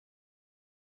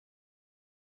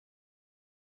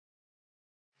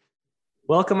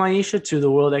Welcome, Aisha, to the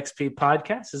World XP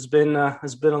podcast. It's been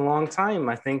a long time.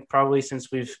 I think probably since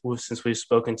we've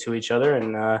spoken to each other,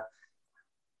 and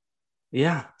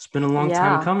yeah, it's been a long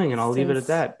time Yeah, coming. And I'll leave it at since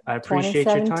that. I appreciate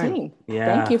your time. 2017. Thank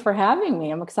Yeah, you for having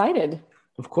me. I'm excited.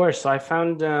 of course. I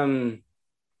found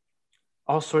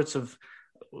all sorts of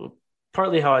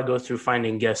partly how I go through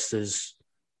finding guests is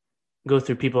go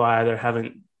through people I either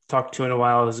haven't talked to in a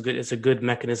while is good. It's a good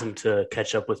mechanism to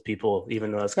catch up with people,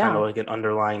 even though it's kind of Yeah. like an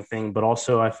underlying thing. But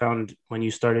also, I found when you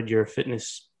started your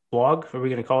fitness blog, are we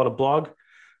going to call it a blog,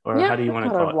 or how Yeah, do you we want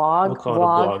to call it call a it? We'll vlog, call it a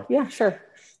vlog. blog. Yeah, sure.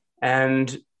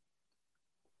 And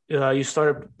you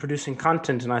started producing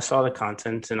content, and I saw the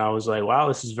content, and I was like, wow,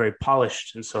 this is very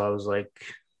polished. And so I was like,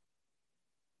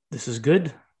 this is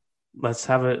good. Let's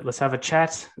have a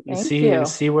chat and Thank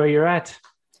see you. where you're at.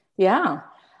 Yeah.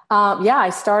 Yeah,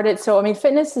 I started. So, I mean,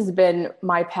 fitness has been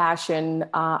my passion,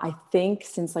 I think,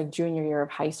 since like junior year of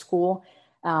high school.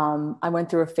 I went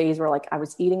through a phase where like I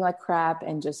was eating like crap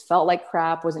and just felt like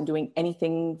crap, wasn't doing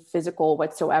anything physical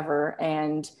whatsoever.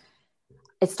 And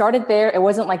it started there. It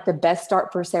wasn't like the best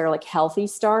start per se or like healthy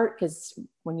start because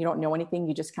when you don't know anything,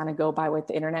 you just kind of go by what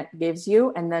the internet gives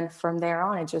you. And then from there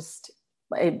on,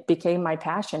 it became my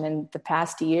passion. And the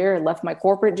past year, I left my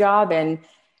corporate job and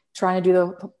trying to do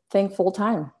the thing full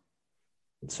time.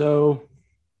 So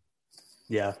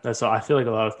yeah, that's all. I feel like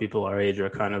a lot of people our age are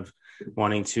kind of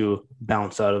wanting to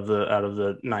bounce out of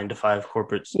the 9 to 5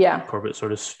 Yeah, corporate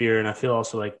sort of sphere. And I feel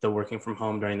also like the working from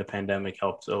home during the pandemic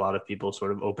helped a lot of people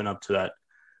sort of open up to that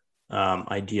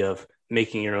idea of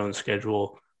making your own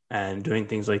schedule and doing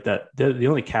things like that. The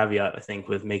only caveat I think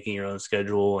with making your own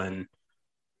schedule and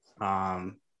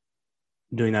um,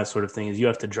 doing that sort of thing is you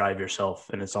have to drive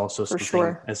yourself, and for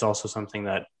sure. it's also something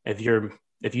that if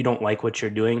you don't like what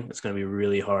you're doing, it's going to be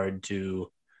really hard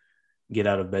to get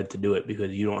out of bed to do it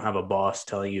because you don't have a boss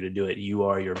telling you to do it. You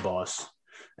are your boss.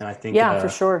 And Yeah, for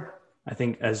sure. I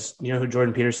think as you know who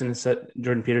Jordan Peterson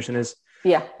is.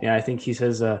 Yeah. Yeah, I think he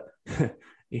says,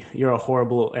 you're a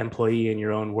horrible employee and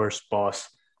your own worst boss.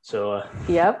 So,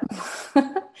 Yep.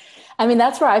 I mean,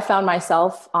 that's where I found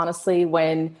myself, honestly,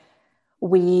 when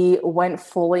we went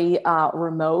fully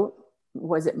remote.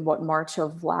 Was it what, March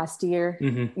of last year?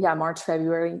 mhm. Yeah, March,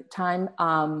 February time.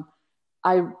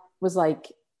 I was like,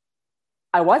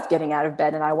 I was getting out of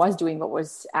bed and I was doing what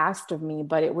was asked of me,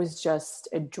 but it was just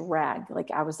a drag. Like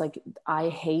I was like, I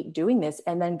hate doing this.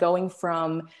 And then going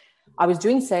from, I was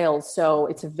doing sales, so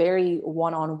it's a very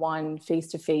one-on-one,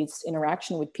 face-to-face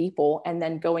interaction with people. And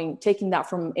then taking that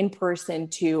from in person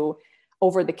to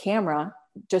over the camera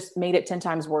just made it 10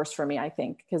 times worse for me, I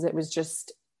think, because it was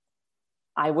just,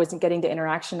 I wasn't getting the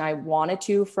interaction I wanted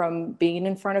to from being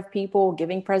in front of people.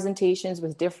 Giving presentations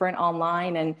was different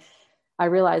online. And I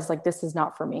realized like this is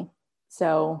not for me.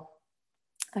 So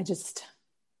I just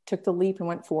took the leap and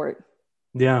went for it.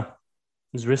 Yeah,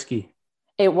 it's risky.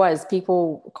 It was,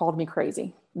 people called me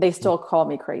crazy. They still call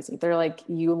me crazy. They're like,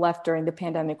 you left during the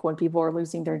pandemic when people are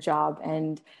losing their job.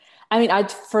 And I mean,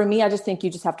 for me, I just think you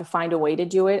just have to find a way to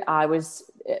do it. I was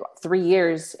 3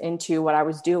 years into what I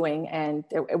was doing and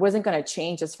it wasn't going to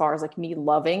change as far as like me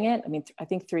loving it. I mean, I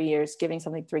think 3 years, giving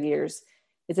something 3 years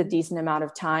is a decent amount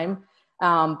of time.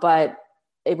 But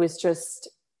it was just,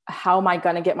 how am I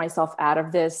going to get myself out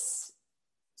of this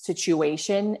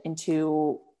situation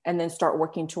and then start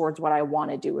working towards what I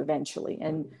want to do eventually.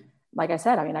 And like I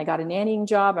said, I mean, I got a nannying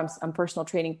job. I'm personal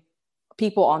training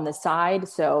people on the side.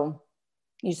 So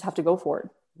you just have to go for it.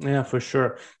 Yeah, for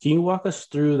sure. Can you walk us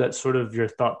through that sort of your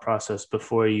thought process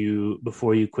before you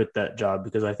quit that job?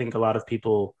 Because I think a lot of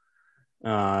people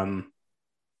um,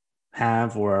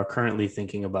 have or are currently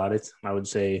thinking about it. I would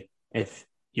say if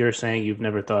you're saying you've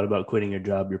never thought about quitting your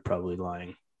job, you're probably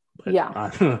lying. But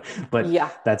Yeah. but Yeah.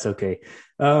 that's okay.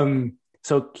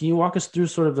 So can you walk us through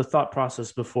sort of the thought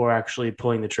process before actually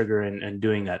pulling the trigger and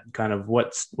doing that? Kind of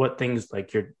what things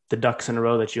like the ducks in a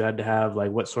row that you had to have, like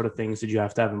what sort of things did you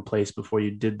have to have in place before you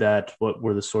did that? What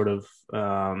were the sort of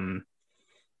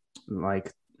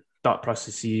like thought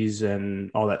processes and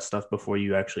all that stuff before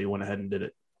you actually went ahead and did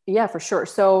it? Yeah, for sure.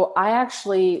 So I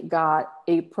actually got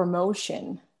a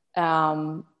promotion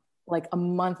like a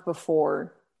month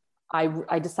before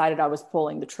I decided I was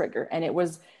pulling the trigger. And it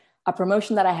was a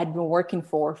promotion that I had been working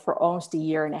for almost a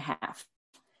year and a half.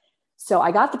 So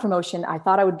I got the promotion. I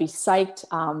thought I would be psyched,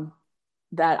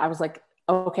 that I was like,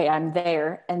 okay, I'm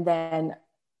there. And then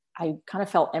I kind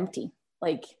of felt empty.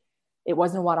 Like it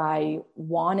wasn't what I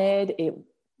wanted.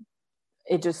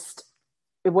 It just,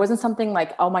 it wasn't something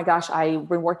like, oh my gosh, I've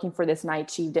been working for this and I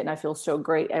achieved it and I feel so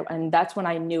great. And that's when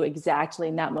I knew exactly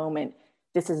in that moment,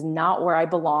 this is not where I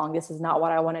belong. This is not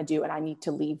what I want to do. And I need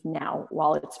to leave now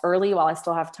while it's early, while I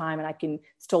still have time and I can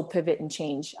still pivot and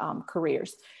change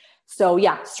careers. So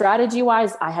yeah, strategy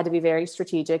wise, I had to be very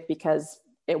strategic because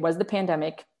it was the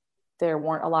pandemic. There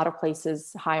weren't a lot of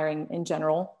places hiring in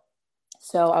general.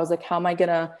 So I was like, how am I going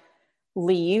to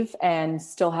leave and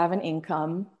still have an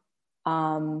income,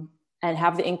 and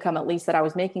have the income at least that I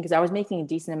was making? Because I was making a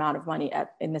decent amount of money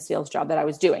in the sales job that I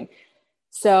was doing.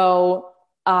 So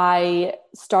I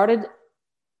started,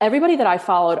 everybody that I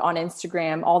followed on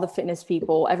Instagram, all the fitness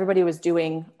people, everybody was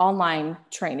doing online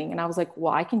training. And I was like,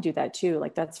 well, I can do that too.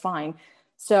 Like, that's fine.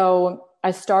 So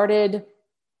I started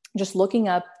just looking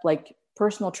up like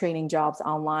personal training jobs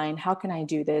online. How can I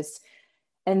do this?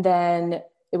 And then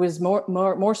it was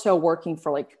more so working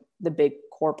for like the big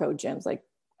corpo gyms, like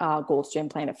Gold's Gym,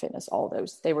 Planet Fitness, all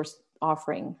those. They were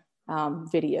offering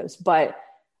videos. But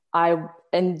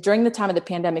and during the time of the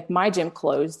pandemic, my gym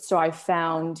closed. So I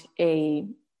found a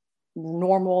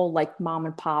normal like mom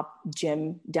and pop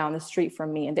gym down the street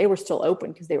from me, and they were still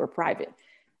open because they were private.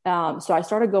 So I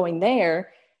started going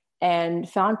there and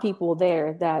found people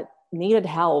there that needed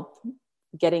help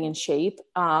getting in shape.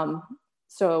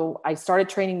 So I started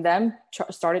training them,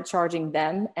 started charging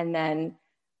them. And then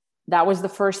that was the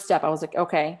first step. I was like,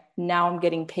 okay, now I'm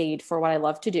getting paid for what I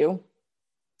love to do,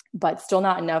 but still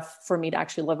not enough for me to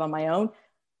actually live on my own.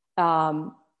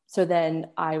 So then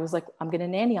I was like, I'm going to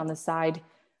nanny on the side,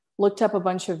 looked up a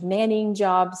bunch of nannying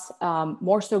jobs,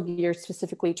 more so geared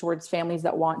specifically towards families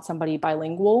that want somebody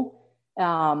bilingual.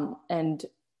 And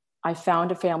I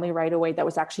found a family right away that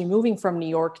was actually moving from New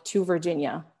York to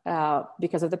Virginia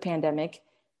because of the pandemic.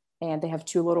 And they have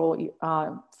two little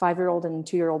 5-year-old and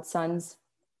 2-year-old sons.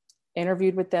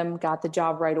 Interviewed with them, got the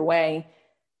job right away.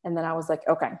 And then I was like,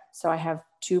 okay, so I have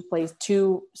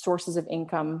two sources of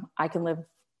income. I can live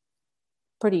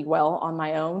pretty well on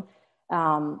my own.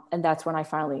 And that's when I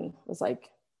finally was like,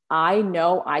 I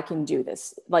know I can do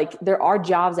this. Like, there are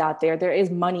jobs out there. There is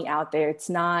money out there. It's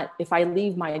not, if I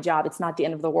leave my job, it's not the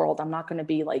end of the world. I'm not going to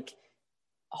be like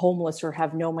homeless or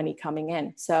have no money coming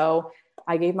in. So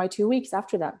I gave my 2 weeks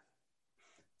after that.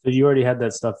 So you already had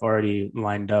that stuff already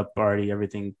lined up, already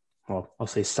everything, well, I'll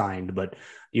say signed, but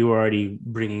you were already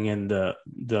bringing in the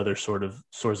other sort of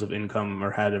source of income,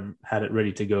 or had it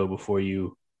ready to go before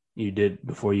you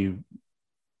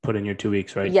put in your 2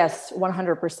 weeks, right? Yes,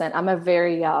 100%. I'm a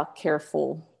very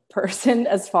careful person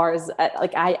as far as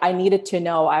like I needed to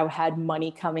know I had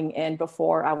money coming in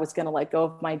before I was going to let go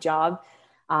of my job.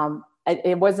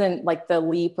 It wasn't like the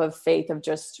leap of faith of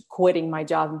just quitting my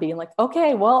job and being like,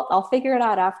 okay, well, I'll figure it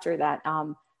out after that.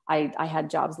 I had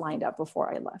jobs lined up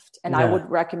before I left, and I would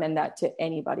recommend that to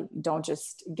anybody. Don't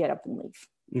just get up and leave.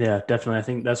 Yeah, definitely. I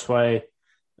think that's why,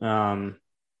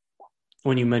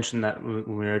 when you mentioned that when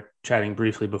we were chatting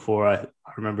briefly before, I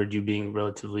remembered you being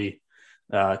relatively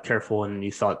careful, and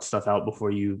you thought stuff out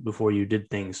before you did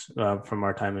things, from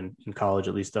our time in college,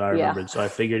 at least that I remembered. So I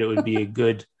figured it would be a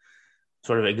good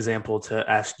sort of example to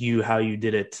ask you how you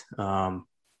did it,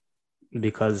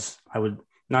 because I would,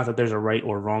 not that there's a right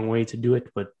or wrong way to do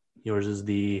it, but yours is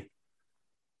the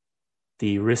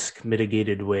risk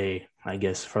mitigated way, I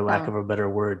guess, for lack of a better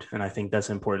word. And I think that's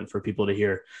important for people to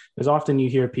hear, because often you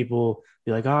hear people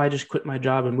be like, oh, I just quit my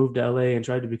job and moved to LA and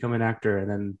tried to become an actor. And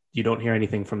then you don't hear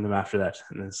anything from them after that.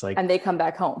 And it's like, and they come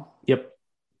back home. Yep.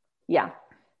 Yeah.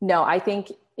 No, I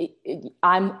think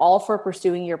I'm all for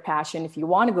pursuing your passion. If you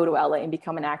want to go to LA and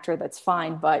become an actor, that's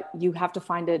fine. But you have to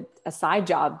find a side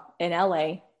job in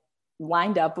LA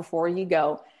lined up before you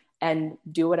go and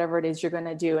do whatever it is you're going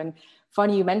to do. And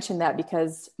funny you mentioned that,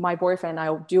 because my boyfriend and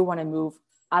I do want to move.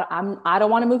 I don't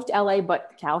want to move to LA,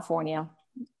 but California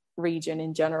region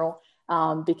in general,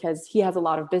 because he has a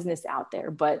lot of business out there.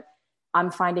 But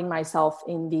I'm finding myself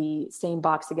in the same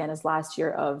box again as last year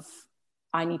of,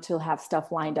 I need to have stuff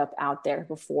lined up out there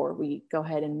before we go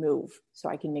ahead and move, so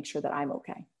I can make sure that I'm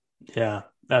okay. Yeah,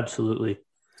 absolutely.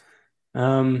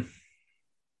 So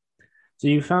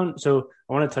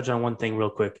I want to touch on one thing real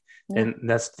quick, and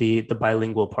that's the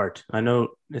bilingual part. I know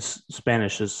it's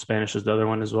Spanish is the other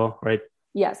one as well, right?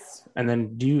 Yes. And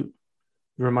then do you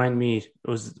remind me,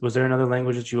 was there another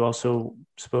language that you also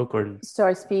spoke, or? So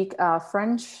I speak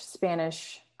French,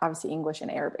 Spanish, obviously English, and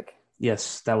Arabic.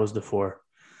 Yes, that was the 4.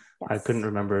 Yes. I couldn't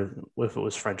remember if it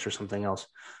was French or something else.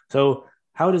 So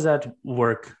how does that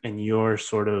work in your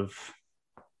sort of,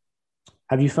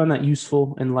 have you found that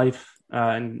useful in life,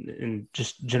 and in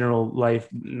just general life?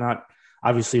 Not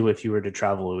obviously if you were to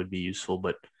travel, it would be useful,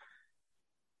 but.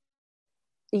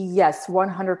 Yes,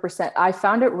 100%. I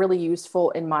found it really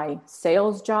useful in my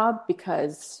sales job,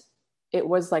 because it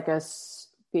was like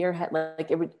spearhead,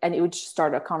 like it would, and it would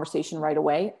start a conversation right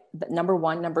away. Number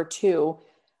one. Number two,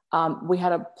 we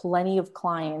had plenty of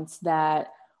clients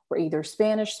that were either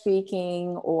Spanish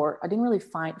speaking, or I didn't really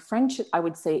find French, I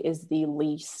would say, is the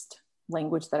least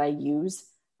language that I use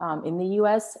in the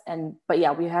US. But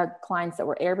yeah, we had clients that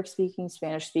were Arabic speaking,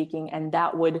 Spanish speaking, and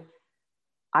that would,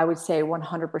 I would say,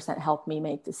 100% help me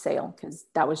make the sale, because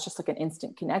that was just like an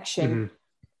instant connection.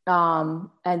 And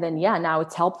then, yeah, now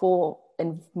it's helpful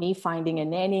in me finding a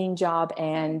nannying job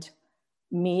and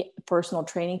me personal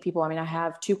training people. I mean, I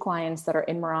have 2 clients that are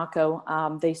in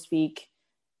Morocco. They speak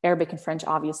Arabic and French.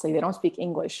 Obviously, they don't speak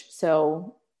English.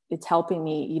 So it's helping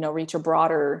me, you know, reach a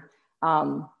broader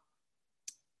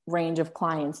range of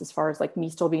clients, as far as like me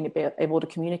still being able to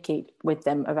communicate with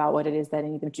them about what it is that I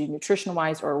need them to do nutrition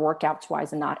wise or workouts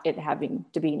wise, and not it having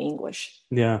to be in English.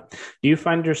 Yeah. Do you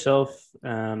find yourself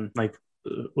like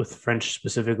with French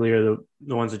specifically, or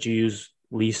the ones that you use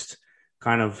least,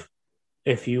 kind of,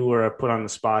 if you were put on the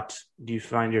spot, do you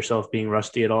find yourself being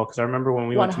rusty at all? Because I remember when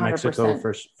we went to 100%. Mexico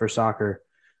for soccer,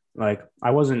 like I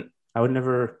wouldn't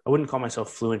call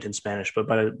myself fluent in Spanish,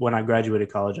 but when I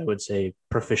graduated college, I would say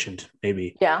proficient,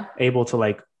 maybe. Yeah. Able to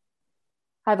like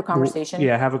Have a conversation.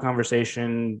 yeah, have a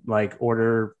conversation, like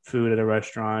order food at a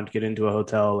restaurant, get into a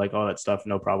hotel, like all that stuff,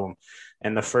 no problem.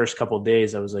 And the first couple of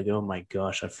days, I was like, oh my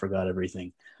gosh, I forgot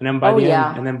everything. And then by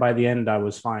the end, I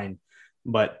was fine.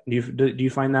 But do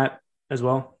you find that as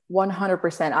well?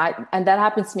 100%. And that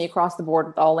happens to me across the board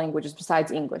with all languages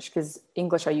besides English, because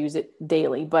English, I use it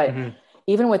daily. But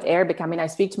even with Arabic, I mean, I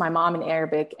speak to my mom in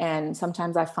Arabic, and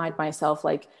sometimes I find myself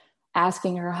like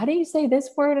asking her, how do you say this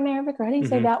word in Arabic? Or how do you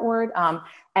say that word?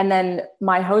 And then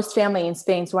my host family in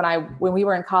Spain. So when we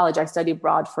were in college, I studied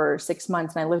abroad for 6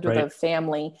 months, and I lived with a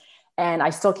family, and I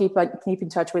still keep in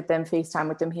touch with them, FaceTime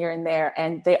with them here and there.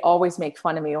 And they always make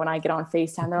fun of me when I get on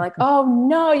FaceTime. They're like, oh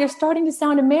no, you're starting to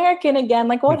sound American again.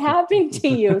 Like, what happened to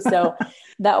you? So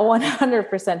that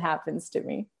 100% happens to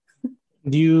me.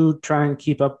 Do you try and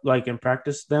keep up, like, and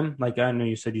practice them? Like, I know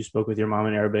you said you spoke with your mom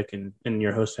in Arabic and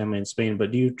your host family in Spain,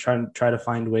 but do you try to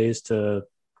find ways to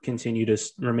continue to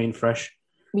remain fresh?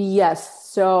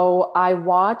 Yes. So I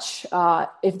watch,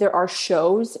 if there are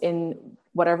shows in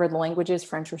whatever the language is,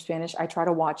 French or Spanish, I try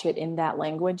to watch it in that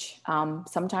language.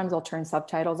 Sometimes I'll turn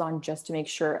subtitles on just to make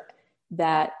sure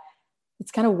that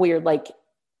it's kind of weird. Like,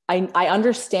 I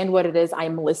understand what it is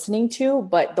I'm listening to,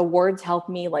 but the words help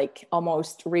me like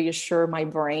almost reassure my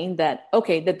brain that,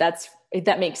 okay,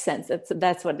 that makes sense.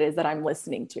 That's what it is that I'm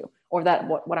listening to, or that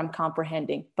what I'm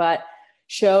comprehending. But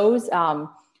shows, I'm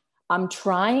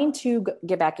trying to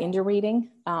get back into reading,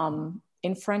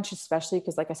 in French, especially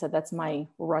because, like I said, that's my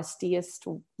rustiest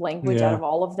language out of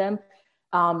all of them.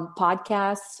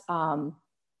 Podcasts,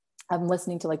 I'm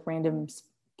listening to like random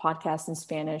podcasts in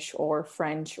Spanish or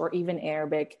French or even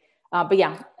Arabic. But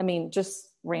yeah, I mean, just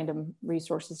random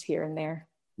resources here and there.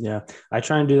 Yeah. I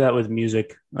try and do that with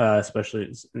music,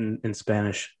 especially in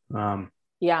Spanish. But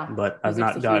I've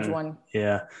not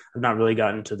really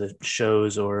gotten to the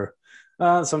shows, or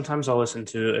sometimes I'll listen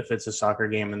to, if it's a soccer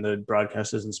game and the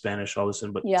broadcast is in Spanish, I'll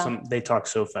listen, but they talk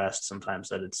so fast sometimes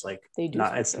that it's like,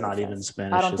 it's not even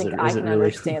Spanish. I don't think I can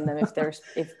understand them if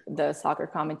the soccer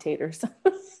commentators.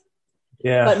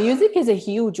 Yeah. But music is a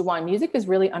huge one. Music is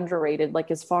really underrated.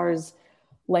 Like, as far as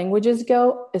languages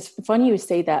go, it's funny you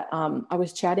say that. I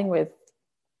was chatting with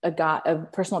a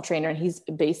personal trainer, and he's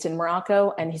based in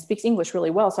Morocco, and he speaks English really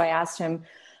well. So I asked him,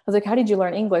 I was like, how did you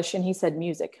learn English? And he said,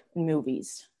 music and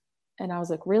movies. And I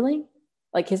was like, really?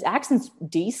 Like, his accent's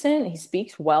decent. He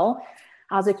speaks well.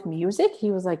 I was like, music? He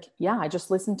was like, yeah, I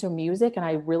just listened to music, and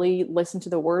I really listened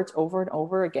to the words over and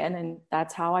over again. And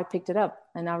that's how I picked it up.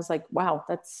 And I was like, wow,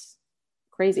 that's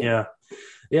crazy. Yeah.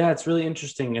 It's really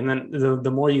interesting. And then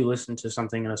the more you listen to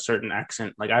something in a certain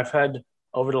accent, like I've had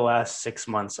over the last 6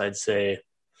 months, I'd say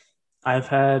I've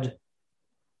had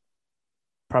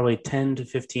probably 10 to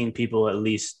 15 people at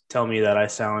least tell me that I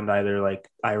sound either like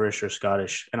Irish or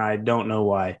Scottish, and I don't know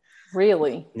why.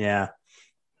 Really? Yeah.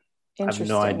 I have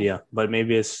no idea, but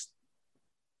maybe it's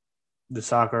the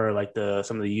soccer, or like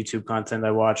some of the YouTube content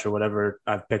I watch or whatever.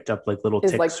 I've picked up like little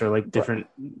ticks, or like different,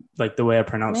 like the way I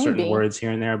pronounce certain words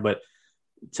here and there. But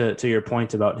to your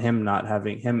point about him not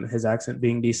having his accent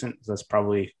being decent, that's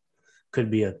probably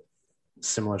could be a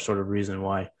similar sort of reason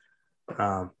why.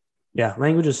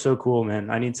 Language is so cool, man.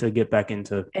 I need to get back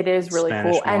into it. Is really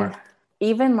Spanish cool. more. And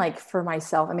even like for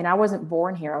myself, I mean, I wasn't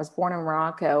born here. I was born in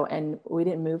Morocco, and we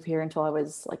didn't move here until I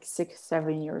was like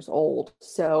 6-7 years old.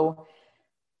 So,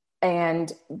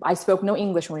 and I spoke no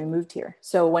English when we moved here.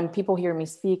 So when people hear me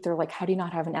speak, they're like, how do you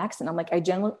not have an accent? I'm like, I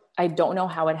don't know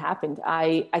how it happened.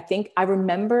 I think I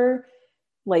remember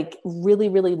like really,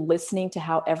 really listening to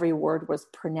how every word was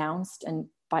pronounced and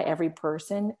by every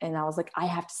person. And I was like, I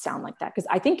have to sound like that. Cause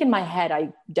I think in my head,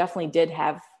 I definitely did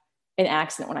have an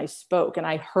accent when I spoke, and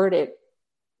I heard it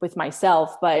with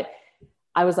myself, but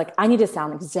I was like, I need to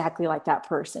sound exactly like that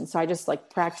person. So I just like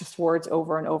practiced words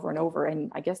over and over and over.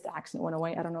 And I guess the accent went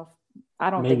away. I don't know. I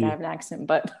don't think I have Maybe. an accent,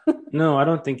 but No, I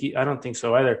don't think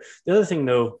so either. The other thing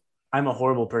though, I'm a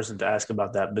horrible person to ask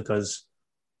about that because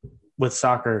with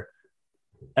soccer,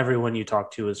 everyone you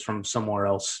talk to is from somewhere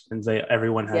else, and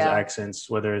everyone has yeah. accents,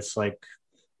 whether it's like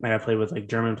I played with like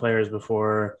German players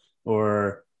before,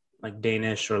 or like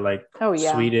Danish, or like Oh,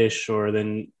 yeah. Swedish, or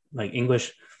then like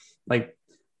English. Like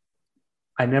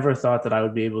I never thought that I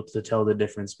would be able to tell the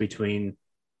difference between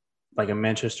like a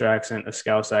Manchester accent, a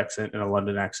Scouse accent, and a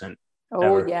London accent Oh,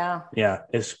 ever. yeah. Yeah,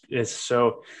 it's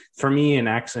so for me an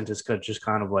accent is just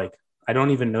kind of like I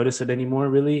don't even notice it anymore,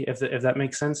 really, if that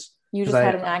makes sense. You Because just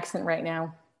had an accent right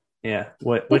now. yeah,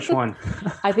 which one?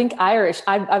 I think Irish.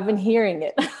 I've been hearing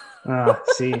it.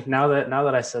 See, now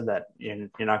that I said that, you're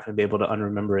not going to be able to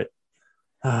unremember it.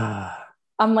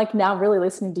 I'm like now really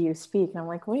listening to you speak. And I'm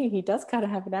like, wait, he does kind of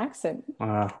have an accent.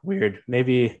 Weird.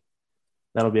 Maybe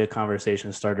that'll be a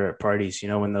conversation starter at parties,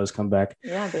 when those come back.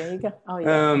 Yeah, there you go. Oh, yeah.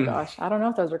 Oh, Um, gosh. I don't know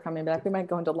if those are coming back. We might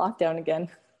go into lockdown again.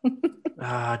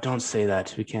 don't say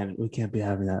that. We can't be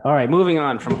having that. All right, moving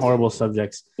on from horrible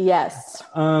subjects. Yes.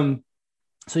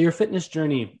 So your fitness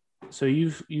journey. So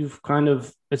you've kind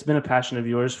of it's been a passion of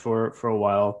yours for a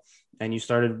while, and you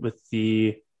started with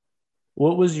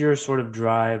what was your sort of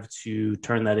drive to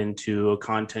turn that into a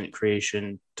content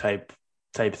creation type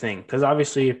thing? Because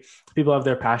obviously people have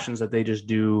their passions that they just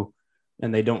do,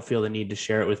 and they don't feel the need to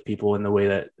share it with people in the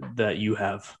way that you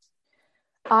have.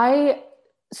 I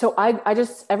I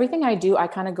just everything I do, I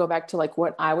kind of go back to like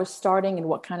what I was starting and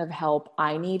what kind of help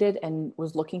I needed and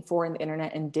was looking for in the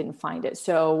internet and didn't find it.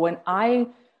 So when I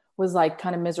was like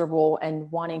kind of miserable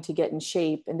and wanting to get in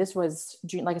shape, and this was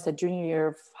like I said, junior year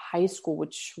of high school,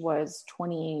 which was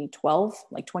 2012,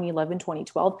 like 2011,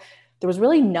 2012, there was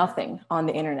really nothing on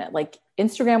the internet. Like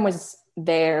Instagram was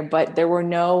there, but there were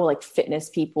no like fitness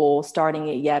people starting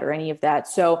it yet or any of that.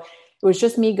 So it was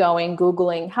just me going,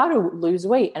 Googling how to lose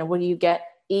weight. And what do you get?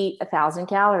 Eat 1,000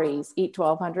 calories, eat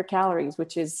 1,200 calories,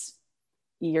 which is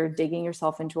you're digging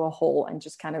yourself into a hole and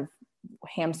just kind of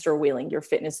hamster wheeling your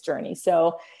fitness journey.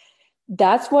 So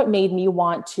that's what made me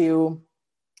want to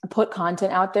put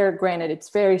content out there. Granted, it's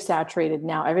very saturated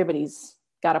now. Everybody's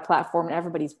got a platform and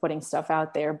everybody's putting stuff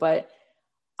out there, but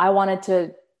I wanted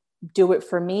to do it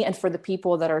for me and for the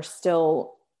people that are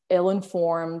still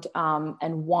ill-informed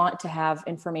and want to have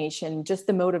information, just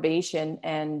the motivation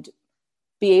and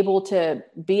be able to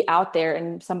be out there.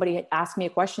 And somebody asked me a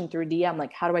question through DM,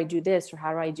 like, how do I do this? Or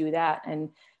how do I do that? And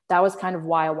that was kind of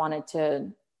why I wanted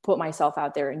to put myself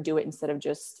out there and do it instead of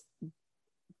just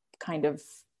kind of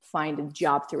find a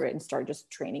job through it and start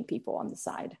just training people on the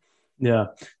side. Yeah,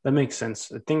 that makes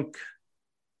sense. I think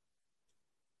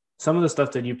some of the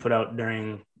stuff that you put out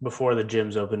before the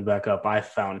gyms opened back up, I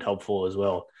found helpful as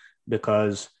well,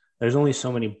 because there's only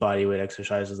so many bodyweight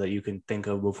exercises that you can think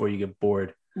of before you get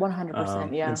bored.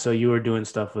 100%. Yeah. And so you were doing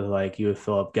stuff with like, you would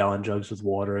fill up gallon jugs with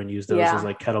water and use those as Yeah.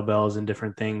 like kettlebells and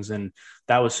different things. And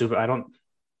that was super.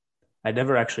 I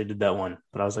never actually did that one,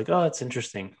 but I was like, oh, that's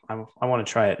interesting. I want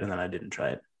to try it. And then I didn't try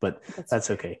it, but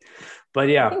that's okay. But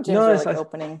I yeah, think gyms are like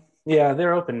opening. Yeah,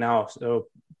 they're open now. So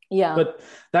Yeah. but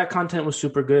that content was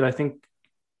super good. I think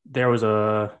there was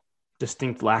a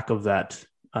distinct lack of that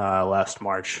last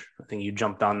March. I think you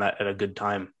jumped on that at a good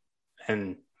time,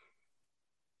 and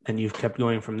you've kept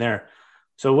going from there.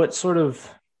 So what sort of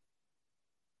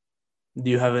do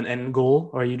you have an end goal,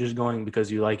 or are you just going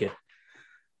because you like it?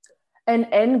 An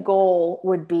end goal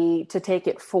would be to take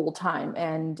it full time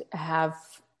and have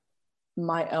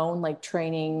my own like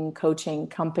training, coaching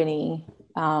company,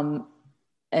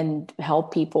 and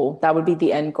help people. That would be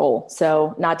the end goal.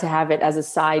 So not to have it as a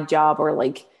side job or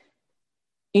like,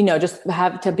 just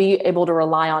have to be able to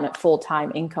rely on it full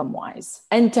time income wise.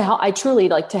 And to help, I truly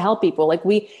like to help people. Like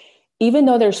even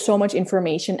though there's so much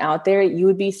information out there, you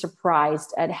would be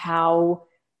surprised at how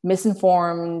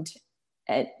misinformed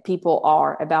people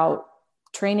are about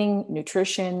training,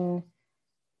 nutrition,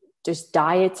 just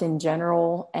diets in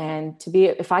general. And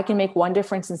if I can make one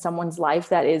difference in someone's life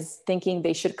that is thinking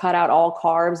they should cut out all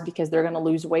carbs because they're going to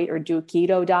lose weight or do a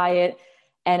keto diet,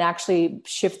 and actually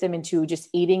shift them into just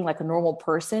eating like a normal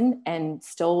person and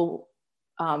still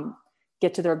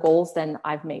get to their goals, then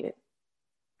I've made it.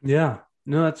 Yeah,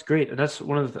 no, that's great. That's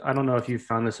one of I don't know if you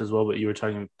found this as well, but you were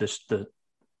talking the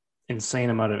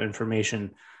insane amount of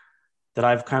information that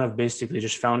I've kind of basically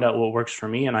just found out what works for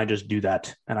me, and I just do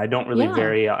that. And I don't really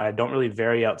Yeah.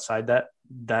 vary outside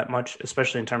that much,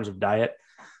 especially in terms of diet,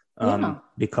 Yeah.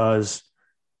 because,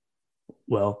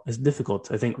 well, it's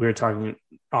difficult. I think we were talking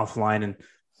offline and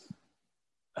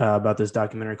about this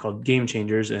documentary called Game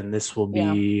Changers, and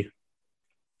Yeah.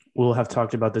 we'll have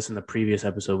talked about this in the previous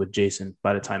episode with Jason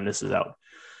by the time this is out.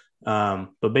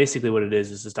 But basically what it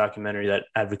is this documentary that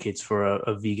advocates for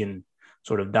a vegan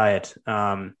sort of diet.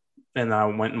 And I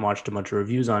went and watched a bunch of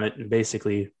reviews on it. And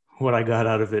basically what I got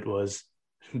out of it was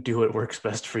do what works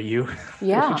best for you,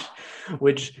 Yeah.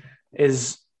 which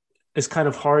is kind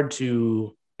of hard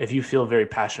to, if you feel very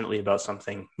passionately about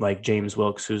something, like James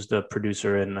Wilkes, who's the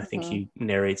producer, and I think he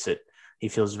narrates it. He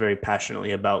feels very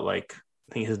passionately about, like,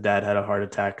 I think his dad had a heart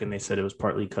attack, and they said it was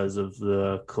partly because of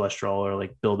the cholesterol or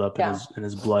like buildup in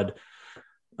his blood.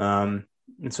 And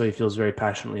so he feels very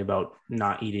passionately about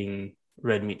not eating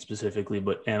red meat specifically,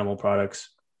 but animal products.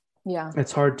 Yeah.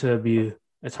 It's hard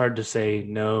to say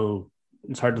no.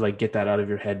 It's hard to like get that out of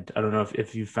your head. I don't know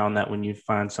if you found that when you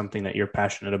find something that you're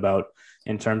passionate about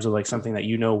in terms of like something that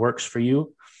you know works for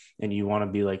you, and you want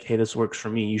to be like, hey, this works for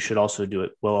me, you should also do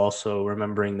it, while also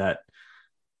remembering that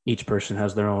each person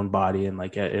has their own body and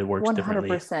like it works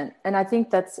 100%. And I think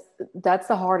that's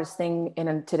the hardest thing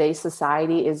in today's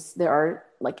society is there are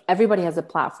like, everybody has a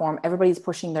platform, everybody's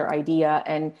pushing their idea.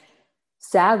 And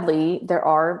sadly,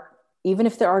 even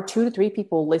if there are 2 to 3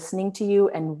 people listening to you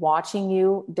and watching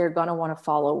you, they're going to want to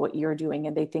follow what you're doing.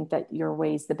 And they think that your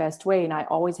way is the best way. And I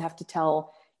always have to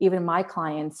tell even my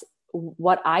clients,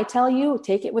 what I tell you,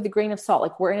 take it with a grain of salt.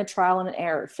 Like, we're in a trial and an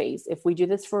error phase. If we do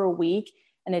this for a week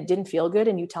and it didn't feel good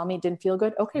and you tell me it didn't feel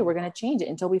good, okay, we're going to change it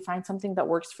until we find something that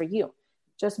works for you.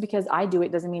 Just because I do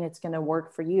it doesn't mean it's going to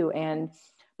work for you.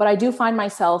 But I do find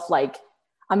myself like,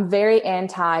 I'm very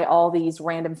anti all these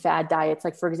random fad diets.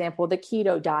 Like, for example, the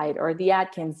keto diet or the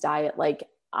Atkins diet. Like,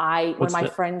 What's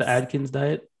the Atkins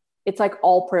diet? It's like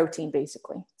all protein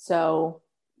basically. So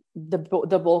the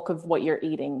bulk of what you're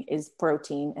eating is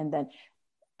protein. And then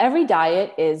every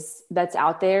diet that's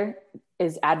out there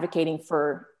is advocating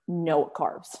for no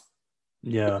carbs.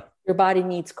 Yeah. Your body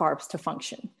needs carbs to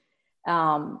function.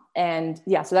 And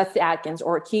yeah, so that's the Atkins.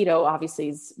 Or keto obviously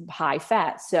is high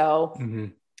fat. So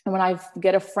and when I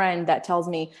get a friend that tells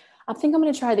me, I think I'm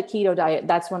going to try the keto diet,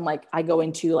 that's when like I go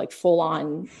into like full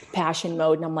on passion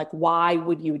mode. And I'm like, why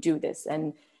would you do this?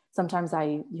 And sometimes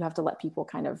you have to let people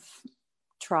kind of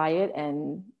try it,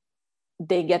 and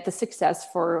they get the success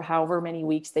for however many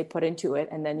weeks they put into it.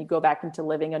 And then you go back into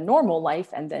living a normal life,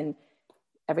 and then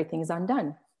everything's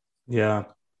undone. Yeah.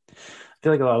 I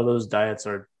feel like a lot of those diets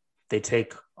they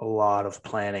take a lot of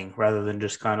planning rather than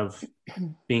just kind of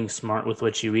being smart with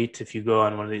what you eat. If you go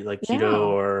on one of these like keto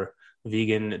or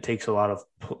vegan, it takes a lot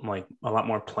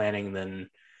more planning than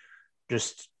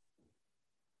just,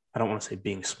 I don't want to say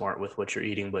being smart with what you're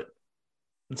eating, but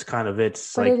it's kind of it.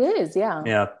 But like, it is, yeah.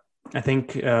 Yeah. I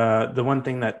think the one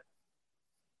thing that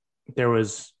there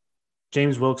was,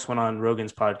 James Wilkes went on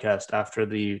Rogan's podcast after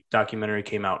the documentary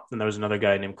came out, and there was another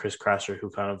guy named Chris Krasser who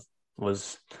kind of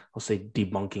was, I'll say,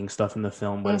 debunking stuff in the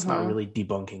film, but it's not really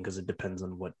debunking because it depends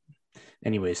on what,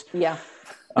 anyways. Yeah.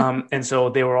 And so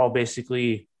they were all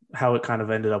basically, how it kind of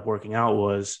ended up working out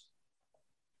was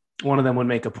one of them would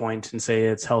make a point and say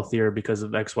it's healthier because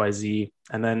of XYZ.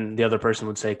 And then the other person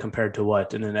would say, compared to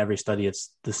what? And in every study,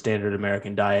 it's the standard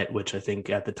American diet, which I think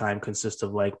at the time consists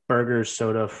of like burgers,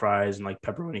 soda, fries, and like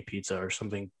pepperoni pizza or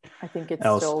something. I think it's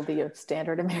else. Still the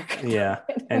standard American diet. Yeah.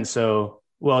 And so,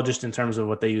 well, just in terms of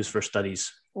what they use for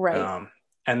studies. Right.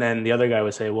 And then the other guy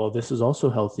would say, well, this is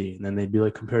also healthy. And then they'd be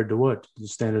like, compared to what? The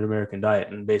standard American diet.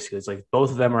 And basically it's like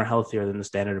both of them are healthier than the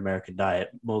standard American diet,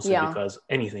 mostly because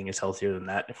anything is healthier than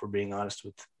that, if we're being honest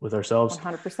with ourselves.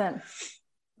 100%.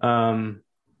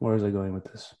 Where was I going with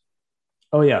this?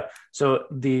 Oh yeah. So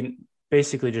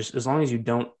basically just as long as you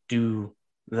don't do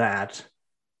that,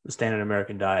 the standard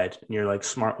American diet, and you're like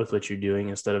smart with what you're doing,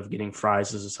 instead of getting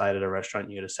fries as a side at a restaurant,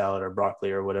 you get a salad or broccoli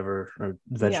or whatever, or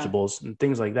vegetables and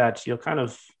things like that,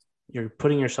 you're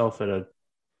putting yourself in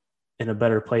a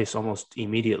better place almost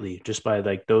immediately just by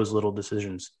like those little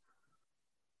decisions.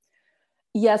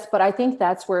 Yes, but I think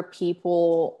that's where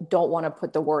people don't want to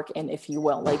put the work in, if you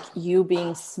will. Like, you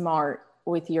being smart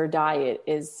with your diet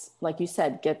is, like you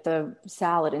said, get the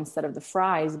salad instead of the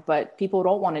fries, but people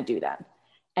don't want to do that.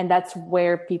 And that's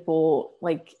where people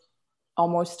like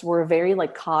almost, we're a very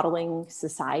like coddling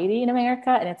society in America.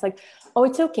 And it's like, oh,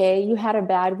 it's okay, you had a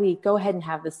bad week, go ahead and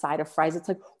have the side of fries. It's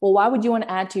like, well, why would you want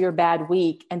to add to your bad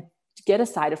week and get a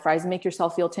side of fries and make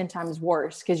yourself feel 10 times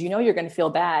worse? Because you know you're going to feel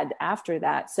bad after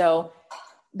that. So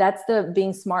that's the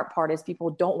being smart part, is people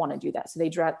don't want to do that. So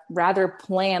they'd rather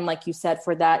plan, like you said,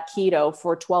 for that keto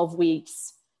for 12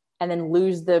 weeks and then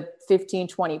lose the 15,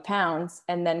 20 pounds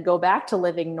and then go back to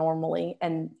living normally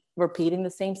and repeating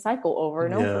the same cycle over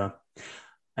and over.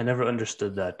 I never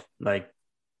understood that. Like,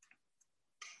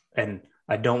 and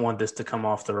I don't want this to come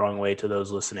off the wrong way to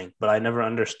those listening, but I never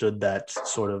understood that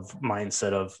sort of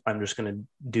mindset of I'm just going to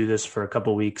do this for a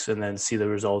couple weeks and then see the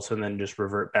results and then just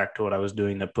revert back to what I was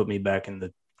doing that put me back in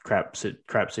the crap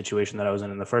situation that I was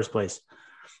in the first place.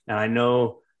 And I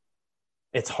know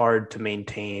it's hard to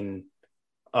maintain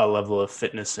a level of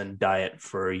fitness and diet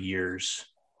for years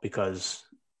because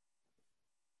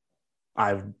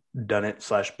I've done it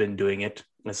 / been doing it.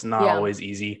 It's not always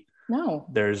easy. No.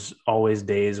 There's always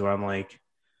days where I'm like,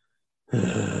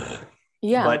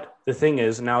 yeah. But the thing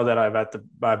is, now that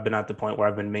I've been at the point where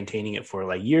I've been maintaining it for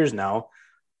like years now,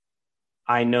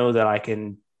 I know that I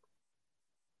can,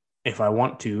 if I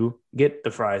want to, get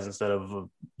the fries instead of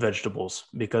vegetables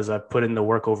because I've put in the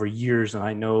work over years, and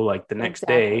I know like the next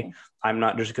day I'm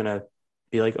not just gonna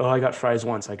be like, oh, I got fries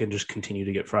once. I can just continue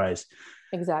to get fries.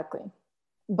 Exactly.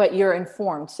 But you're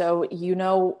informed. So you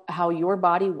know how your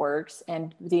body works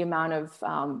and the amount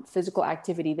of physical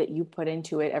activity that you put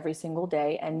into it every single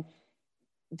day. And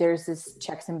there's this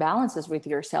checks and balances with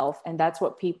yourself. And that's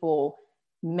what people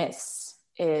miss,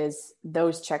 is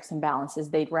those checks and balances.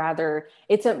 They'd rather,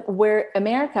 where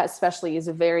America especially is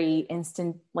a very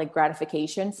instant like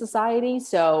gratification society.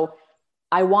 So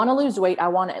I want to lose weight. I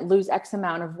want to lose X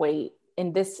amount of weight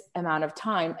in this amount of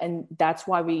time. And that's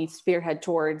why we spearhead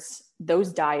towards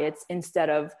those diets instead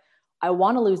of, I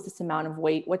want to lose this amount of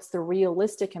weight. What's the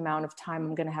realistic amount of time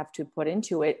I'm going to have to put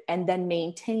into it and then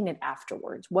maintain it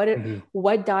afterwards?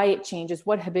 What diet changes,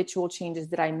 what habitual changes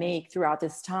did I make throughout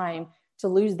this time to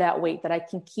lose that weight that I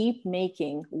can keep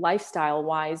making lifestyle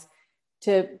wise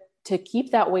to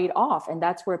keep that weight off? And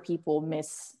that's where people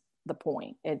miss the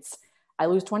point. It's, I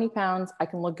lose 20 pounds. I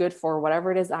can look good for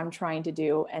whatever it is I'm trying to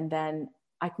do. And then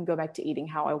I can go back to eating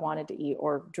how I wanted to eat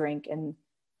or drink. And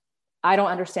I don't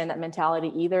understand that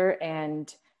mentality either.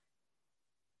 And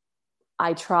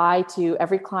I try to,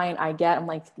 every client I get, I'm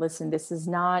like, listen, this is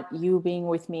not you being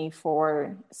with me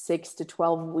for 6 to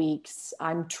 12 weeks.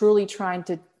 I'm truly trying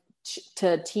to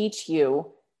teach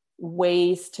you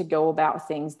ways to go about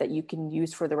things that you can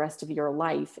use for the rest of your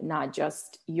life, not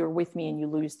just you're with me and you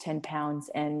lose 10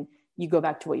 pounds and you go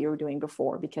back to what you were doing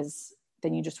before, because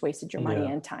then you just wasted your money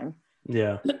and time.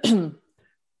 Yeah.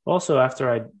 Also,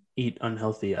 after I eat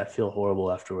unhealthy, I feel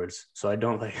horrible afterwards. So I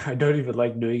don't even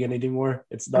like doing it anymore.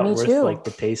 It's not worth like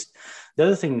the taste. The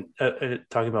other thing,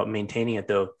 talking about maintaining it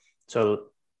though. So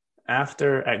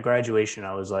at graduation,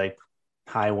 I was like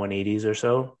high 180s or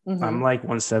so. Mm-hmm. I'm like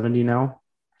 170 now.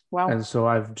 Wow. And so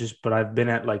I've been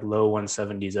at like low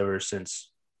 170s ever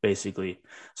since, basically.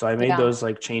 So I made those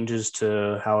like changes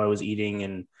to how I was eating,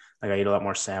 and like I eat a lot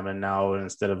more salmon now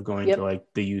instead of going to like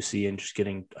the UC and just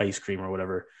getting ice cream or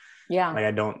whatever. Yeah.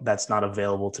 Like that's not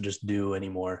available to just do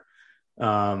anymore.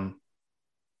 But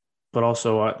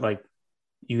also like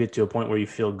you get to a point where you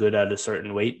feel good at a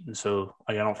certain weight. And so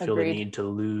like, I don't feel the need to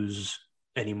lose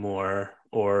anymore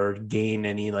or gain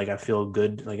any, like I feel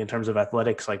good. Like in terms of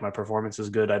athletics, like my performance is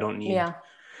good. I don't need,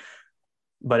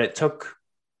 but it took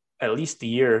at least a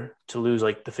year to lose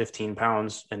like the 15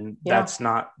 pounds. And that's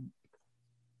not,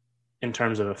 in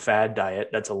terms of a fad diet,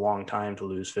 that's a long time to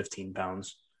lose 15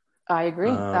 pounds. I agree.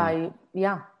 I'm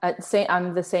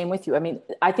the same with you. I mean,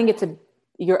 I think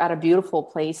you're at a beautiful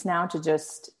place now to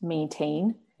just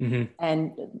maintain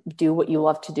and do what you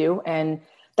love to do. And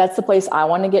that's the place I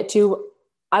want to get to.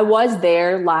 I was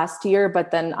there last year,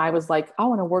 but then I was like, I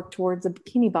want to work towards a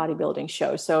bikini bodybuilding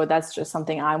show. So that's just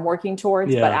something I'm working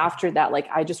towards. Yeah. But after that, like,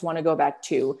 I just want to go back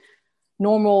to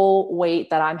normal weight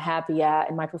that I'm happy at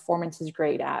and my performance is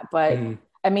great at. But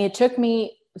I mean, it took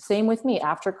me, same with me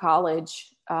after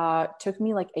college, took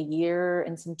me like a year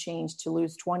and some change to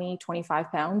lose 20,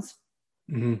 25 pounds.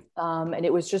 And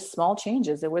it was just small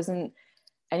changes. It wasn't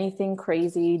anything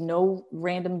crazy, no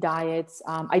random diets.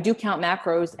 I do count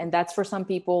macros, and that's for some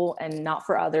people and not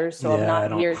for others. So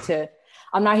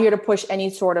I'm not here to push any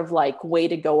sort of like way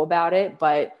to go about it,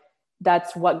 but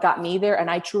that's what got me there. And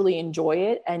I truly enjoy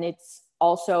it. And it's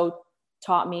also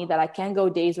taught me that I can go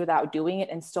days without doing it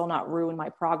and still not ruin my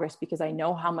progress, because I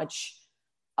know how much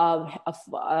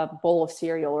a bowl of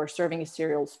cereal or a serving of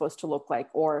cereal is supposed to look like,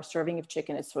 or a serving of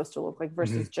chicken is supposed to look like,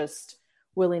 versus just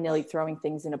willy-nilly throwing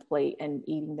things in a plate and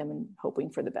eating them and hoping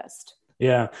for the best.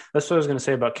 Yeah, that's what I was going to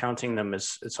say about counting them.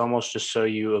 Is it's almost just so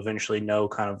you eventually know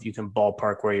kind of, you can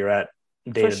ballpark where you're at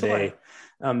day to day.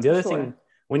 The other thing,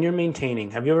 when you're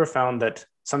maintaining, have you ever found that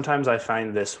sometimes I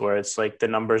find this where it's like the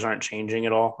numbers aren't changing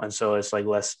at all. And so it's like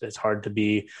it's hard to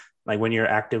be like when you're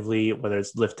actively, whether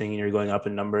it's lifting and you're going up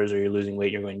in numbers or you're losing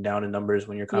weight, you're going down in numbers,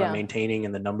 when you're kind of Yeah. maintaining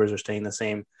and the numbers are staying the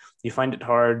same. You find it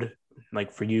hard,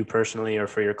 like for you personally or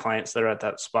for your clients that are at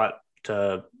that spot,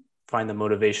 to find the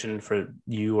motivation for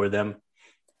you or them?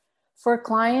 For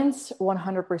clients,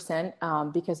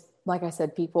 100%. Because like I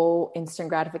said, people, instant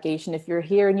gratification. If you're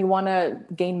here and you want to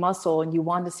gain muscle and you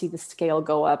want to see the scale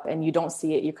go up and you don't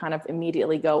see it, you kind of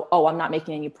immediately go, oh, I'm not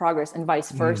making any progress, and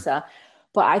vice versa.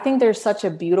 But I think there's such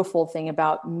a beautiful thing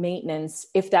about maintenance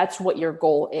if that's what your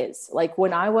goal is. Like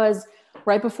when I was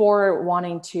right before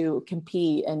wanting to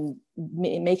compete and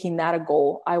making that a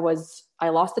goal, I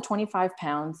lost the 25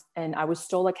 pounds and I was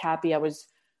still like happy. I was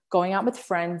going out with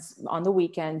friends on the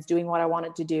weekends, doing what I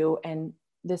wanted to do. And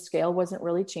the scale wasn't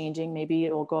really changing. Maybe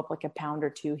it will go up like a pound or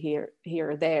two here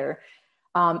or there.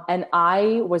 And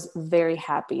I was very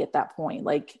happy at that point.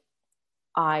 Like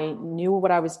I knew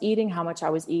what I was eating, how much I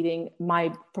was eating.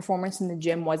 My performance in the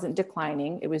gym wasn't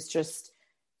declining. It was just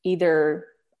either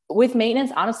with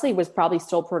maintenance, honestly, it was probably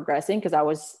still progressing because I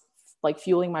was like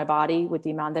fueling my body with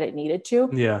the amount that it needed to.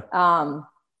 Yeah.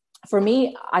 For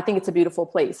me, I think it's a beautiful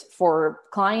place. For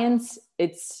clients,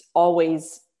 it's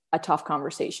always a tough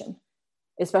conversation,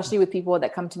 especially with people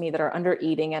that come to me that are under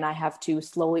eating and I have to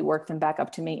slowly work them back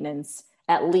up to maintenance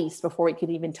at least before we could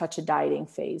even touch a dieting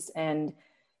phase. And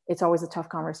it's always a tough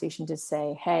conversation to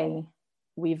say, hey,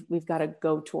 we've got to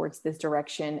go towards this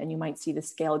direction. And you might see the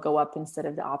scale go up instead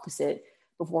of the opposite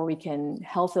before we can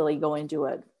healthily go into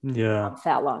a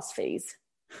fat loss phase.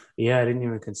 Yeah. I didn't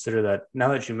even consider that. Now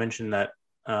that you mentioned that,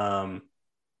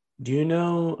 do you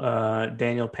know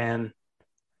Daniel Pan?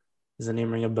 Does the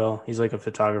name ring a bell? He's like a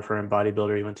photographer and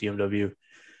bodybuilder. He went to UMW.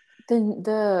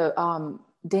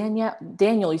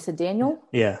 Daniel, you said Daniel?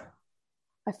 Yeah.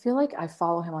 I feel like I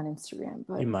follow him on Instagram,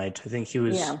 but you might. I think he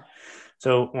was. Yeah.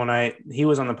 So he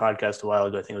was on the podcast a while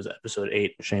ago, I think it was episode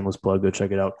 8. Shameless plug. Go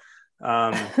check it out.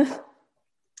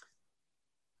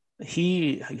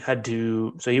 He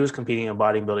was competing in a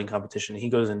bodybuilding competition. He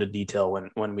goes into detail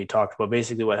when we talked, but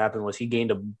basically what happened was he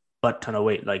gained a butt ton of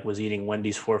weight, like was eating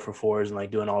Wendy's 4 for 4s and like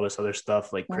doing all this other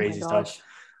stuff, like crazy stuff.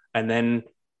 And then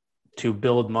to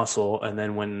build muscle. And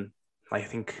then when I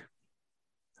think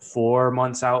 4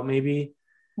 months out, maybe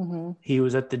he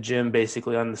was at the gym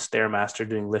basically on the Stairmaster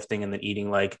doing lifting and then eating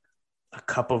like a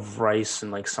cup of rice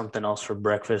and like something else for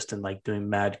breakfast and like doing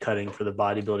mad cutting for the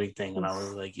bodybuilding thing. And I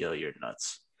was like, yo, you're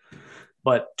nuts.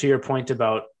 But to your point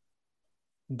about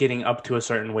getting up to a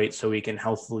certain weight so we can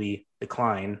healthily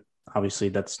decline, obviously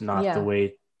that's not the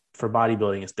way for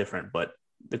bodybuilding. It's different, but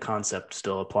the concept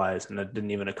still applies. And that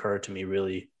didn't even occur to me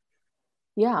really.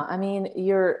 Yeah. I mean,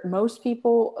 most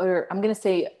people, or I'm going to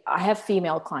say I have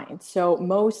female clients. So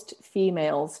most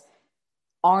females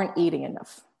aren't eating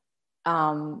enough.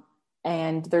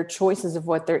 And their choices of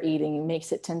what they're eating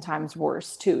makes it 10 times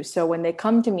worse too. So when they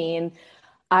come to me, and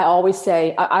I always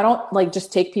say, I don't like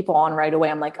just take people on right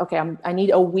away. I'm like, okay, I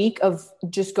need a week of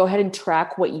just go ahead and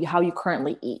track how you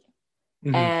currently eat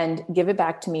and give it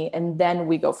back to me. And then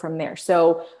we go from there.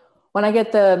 So when I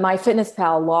get the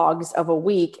MyFitnessPal logs of a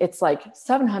week, it's like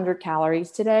 700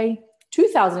 calories today,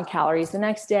 2000 calories the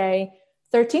next day,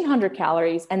 1300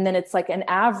 calories. And then it's like an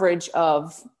average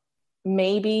of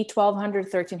maybe 1200,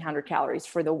 1300 calories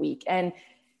for the week. And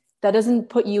that doesn't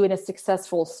put you in a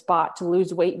successful spot to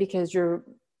lose weight because your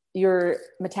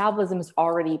metabolism is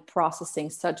already processing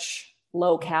such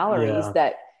low calories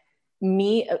that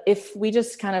if we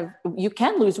just you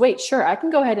can lose weight. Sure. I can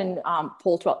go ahead and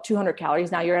pull 200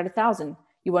 calories. Now you're at 1,000.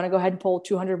 You want to go ahead and pull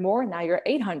 200 more. Now you're at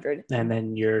 800. And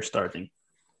then you're starving.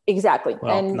 Exactly.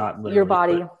 Well, and not literally, your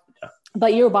body,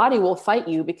 but your body will fight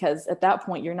you because at that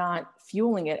point you're not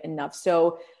fueling it enough.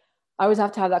 So I always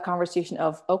have to have that conversation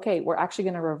of, okay, we're actually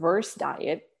going to reverse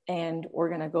diet and we're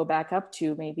going to go back up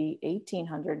to maybe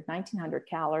 1,800, 1,900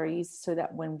 calories so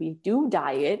that when we do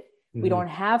diet, we don't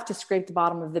have to scrape the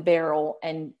bottom of the barrel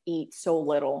and eat so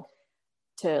little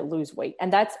to lose weight.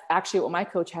 And that's actually what my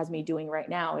coach has me doing right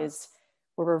now is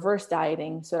we're reverse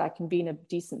dieting so that I can be in a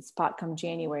decent spot come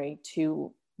January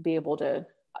to be able to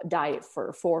diet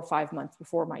for 4 or 5 months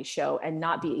before my show and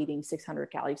not be eating 600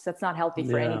 calories. That's not healthy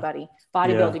for anybody,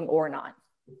 bodybuilding or not.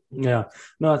 Yeah,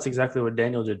 no, that's exactly what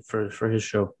Daniel did for his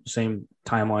show. Same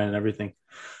timeline and everything.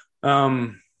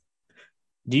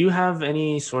 Do you have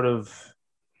any sort of,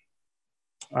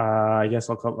 I guess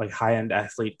I'll call it like high-end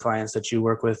athlete clients that you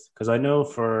work with? Because I know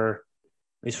at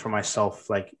least for myself,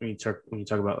 like when you talk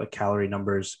about like calorie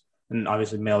numbers, and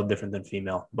obviously male different than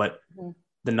female, but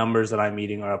the numbers that I'm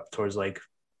eating are up towards like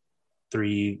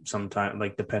sometime,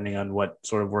 like depending on what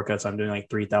sort of workouts I'm doing, like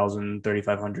 3,000,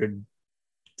 3,500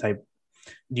 type.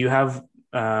 Do you have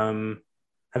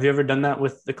you ever done that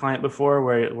with the client before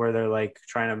where they're like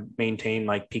trying to maintain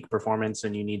like peak performance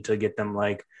and you need to get them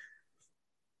like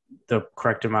the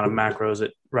correct amount of macros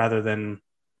rather than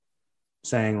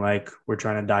saying like we're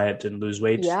trying to diet and lose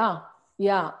weight? Yeah.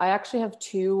 Yeah. I actually have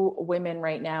two women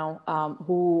right now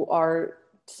who are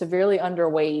severely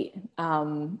underweight.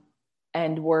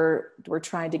 And we're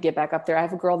trying to get back up there. I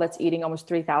have a girl that's eating almost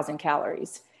 3,000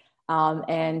 calories.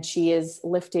 And she is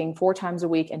lifting 4 times a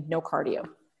week and no cardio.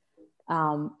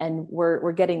 And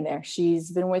we're getting there.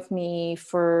 She's been with me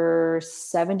for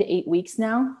 7 to 8 weeks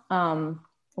now.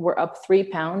 We're up 3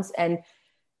 pounds and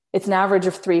it's an average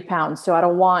of 3 pounds. So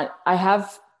I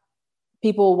have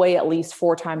people weigh at least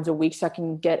 4 times a week so I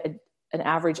can get an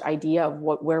average idea of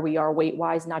where we are weight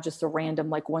wise, not just a random,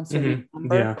 like once a week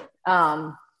number.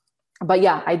 Yeah. But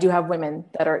yeah, I do have women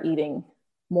that are eating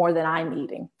more than I'm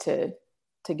eating to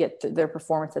get to their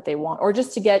performance that they want, or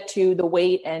just to get to the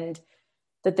weight and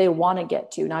that they want to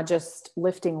get to, not just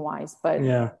lifting wise, but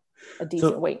a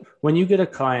decent weight. When you get a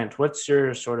client, what's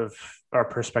your our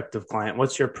prospective client?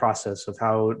 What's your process of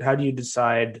how do you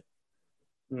decide?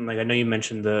 Like, I know you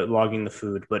mentioned the logging the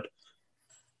food, but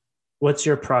what's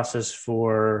your process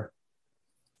for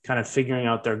kind of figuring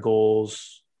out their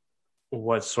goals?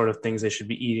 What sort of things they should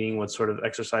be eating, what sort of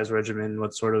exercise regimen,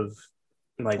 what's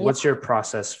your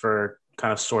process for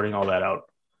kind of sorting all that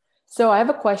out? So I have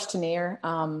a questionnaire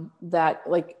that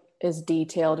like is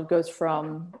detailed. It goes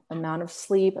from amount of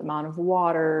sleep, amount of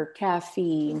water,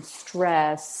 caffeine,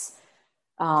 stress,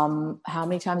 how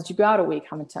many times do you go out a week,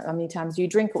 how many times do you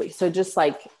drink a week. So just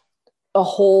like a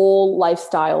whole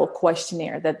lifestyle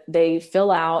questionnaire that they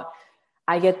fill out.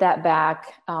 I get that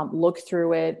back, look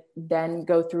through it, then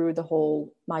go through the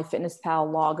whole MyFitnessPal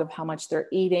log of how much they're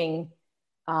eating.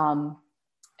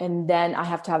 And then I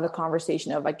have to have the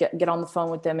conversation of I get on the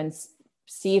phone with them and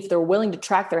see if they're willing to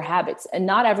track their habits. And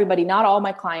not all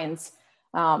my clients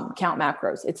count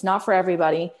macros. It's not for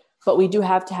everybody, but we do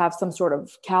have to have some sort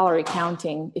of calorie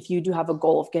counting if you do have a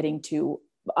goal of getting to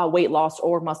weight loss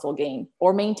or muscle gain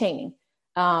or maintaining.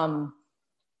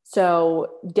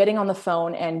 So getting on the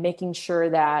phone and making sure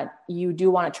that you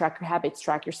do want to track your habits,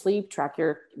 track your sleep, track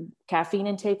your caffeine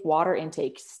intake, water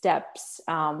intake, steps,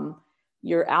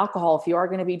 your alcohol, if you are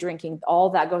going to be drinking, all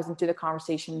that goes into the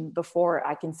conversation before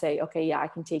I can say, okay, yeah, I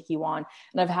can take you on.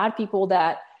 And I've had people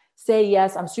that say,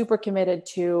 yes, I'm super committed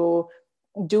to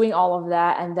doing all of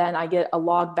that. And then I get a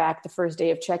log back the first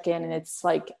day of check-in and it's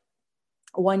like,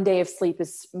 1 day of sleep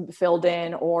is filled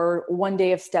in or 1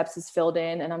 day of steps is filled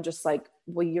in. And I'm just like,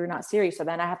 well, you're not serious. So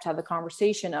then I have to have the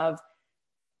conversation of,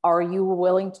 are you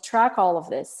willing to track all of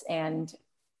this? And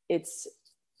it's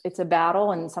a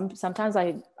battle. And sometimes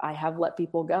I have let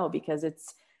people go because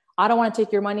I don't want to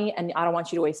take your money and I don't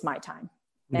want you to waste my time.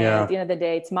 And at the end of the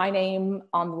day, it's my name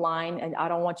on the line. And I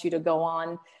don't want you to go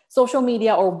on social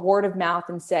media or word of mouth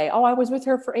and say, oh, I was with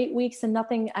her for 8 weeks and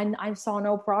nothing, and I saw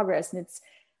no progress. And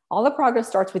all the progress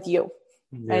starts with you.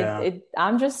 Yeah.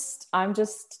 I'm just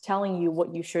telling you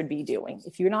what you should be doing.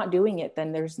 If you're not doing it,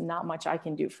 then there's not much I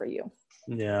can do for you.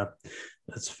 Yeah,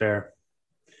 that's fair.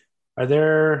 Are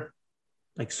there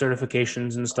like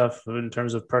certifications and stuff in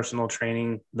terms of personal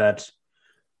training that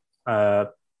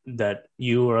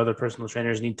you or other personal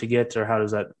trainers need to get, or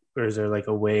or is there like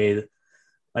a way,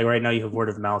 like right now you have word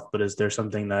of mouth, but is there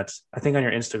something that I think on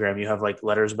your Instagram you have like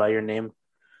letters by your name?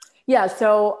 Yeah.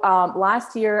 So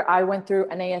last year I went through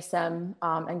NASM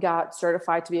and got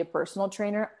certified to be a personal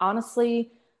trainer.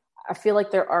 Honestly, I feel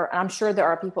like I'm sure there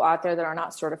are people out there that are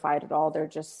not certified at all. They're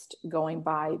just going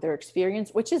by their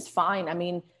experience, which is fine. I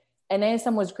mean,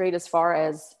 NASM was great as far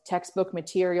as textbook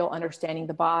material, understanding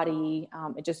the body.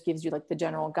 It just gives you like the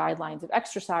general guidelines of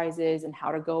exercises and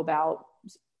how to go about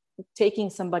taking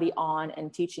somebody on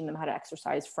and teaching them how to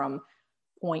exercise from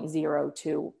 0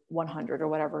 to 100 or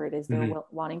whatever it is they're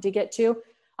wanting to get to.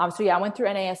 So yeah, I went through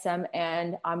NASM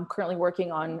and I'm currently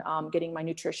working on getting my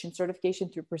nutrition certification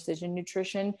through Precision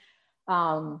Nutrition.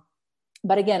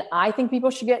 But again, I think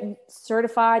people should get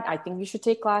certified. I think you should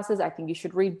take classes. I think you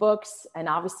should read books and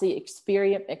obviously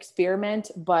experiment.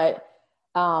 But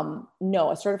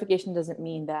no, a certification doesn't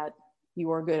mean that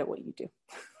you are good at what you do.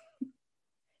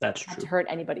 That's true. Not to hurt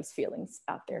anybody's feelings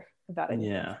out there about it.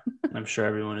 Yeah, I'm sure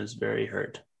everyone is very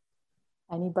hurt.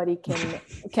 Anybody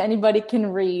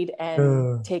can read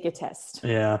and take a test.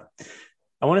 Yeah.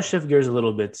 I want to shift gears a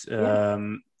little bit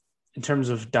in terms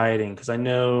of dieting, because I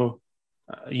know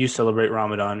you celebrate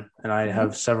Ramadan and I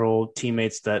have several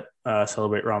teammates that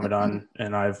celebrate Ramadan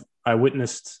and I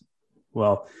witnessed,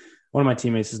 well, one of my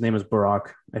teammates, his name is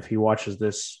Barack. If he watches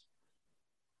this,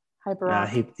 Hi,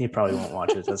 Barack. he probably won't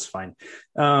watch it. That's fine.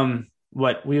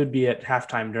 What we would be at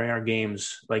halftime during our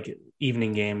games, like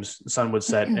evening games, the sun would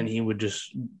set, and he would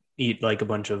just eat like a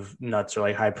bunch of nuts or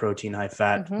like high protein, high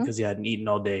fat because he hadn't eaten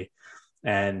all day.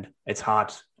 And it's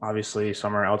hot, obviously,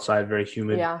 summer outside, very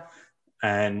humid. Yeah.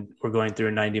 And we're going through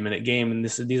a 90-minute game. And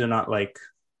these are not like,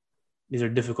 these are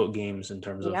difficult games in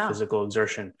terms of physical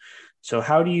exertion. So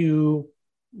how do you,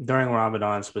 during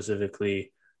Ramadan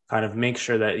specifically, kind of make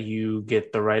sure that you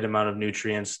get the right amount of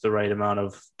nutrients, the right amount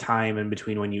of time in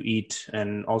between when you eat?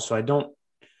 And also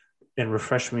and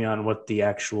refresh me on what the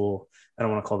actual, I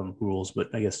don't want to call them rules,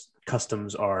 but I guess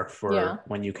customs are for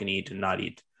when you can eat and not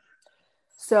eat.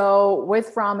 So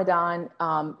with Ramadan,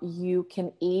 you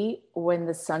can eat when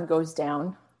the sun goes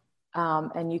down,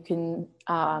 and you can,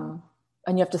 and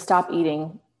you have to stop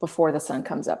eating before the sun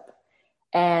comes up.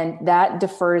 And that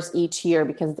differs each year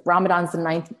because Ramadan's the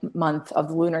 9th month of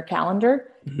the lunar calendar.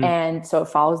 Mm-hmm. And so it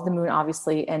follows the moon,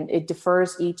 obviously, and it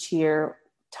differs each year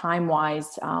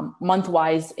time-wise,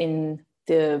 month-wise in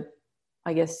the,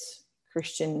 I guess,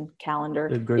 Christian calendar,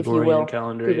 the Gregorian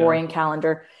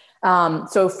calendar.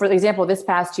 So for example, this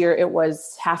past year, it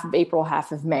was half of April,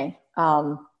 half of May.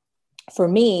 For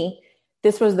me,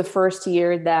 this was the first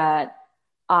year that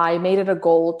I made it a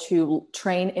goal to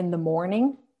train in the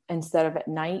morning instead of at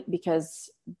night, because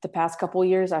the past couple of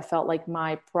years, I felt like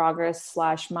my progress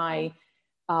 / my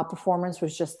performance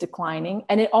was just declining.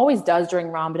 And it always does during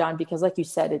Ramadan, because like you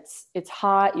said, it's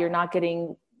hot. You're not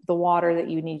getting the water that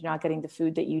you need. You're not getting the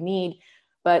food that you need.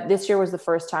 But this year was the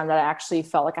first time that I actually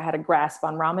felt like I had a grasp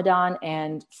on Ramadan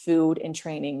and food and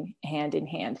training hand in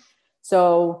hand.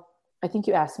 So I think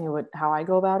you asked me how I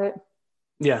go about it.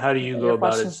 Yeah. How do you go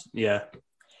about it? Yeah.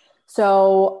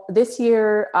 So this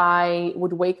year I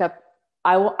would wake up.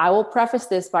 I will preface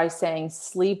this by saying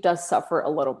sleep does suffer a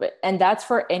little bit. And that's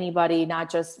for anybody,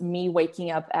 not just me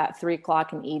waking up at 3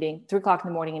 o'clock in the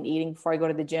morning and eating before I go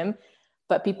to the gym,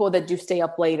 but people that do stay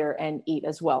up later and eat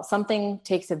as well. Something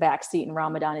takes a backseat in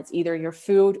Ramadan. It's either your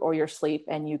food or your sleep,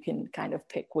 and you can kind of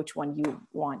pick which one you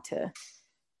want to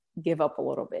give up a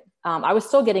little bit. I was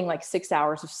still getting like 6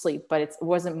 hours of sleep, but it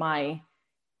wasn't I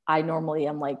normally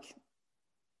am like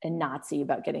a Nazi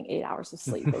about getting 8 hours of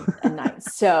sleep a night.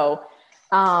 So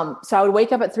I would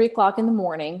wake up at 3 o'clock in the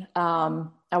morning.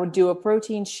 I would do a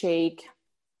protein shake,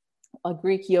 a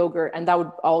Greek yogurt, and that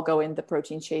would all go in the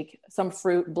protein shake, some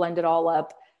fruit, blend it all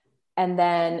up. And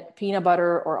then peanut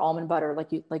butter or almond butter,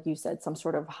 like you said, some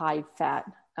sort of high fat.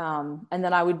 And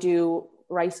then I would do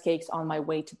rice cakes on my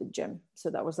way to the gym.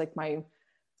 So that was like my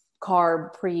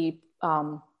carb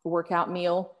workout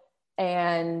meal.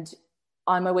 And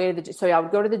on my way to the gym, so I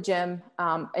would go to the gym.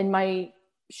 In my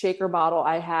shaker bottle,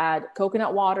 I had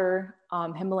coconut water,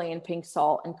 Himalayan pink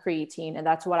salt, and creatine. And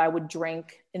that's what I would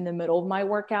drink in the middle of my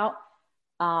workout.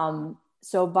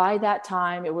 So by that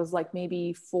time, it was like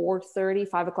maybe 4:30,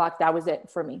 5 o'clock. That was it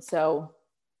for me. So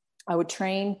I would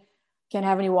train, can't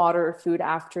have any water or food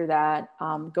after that,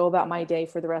 go about my day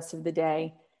for the rest of the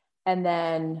day. And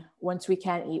then once we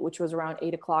can eat, which was around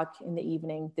 8 o'clock in the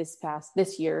evening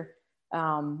this year,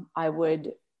 I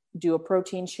would do a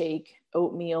protein shake,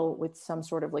 oatmeal with some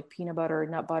sort of like peanut butter,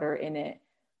 nut butter in it.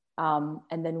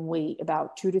 And then wait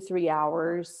about 2 to 3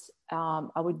 hours.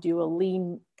 I would do a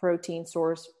lean protein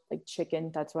source like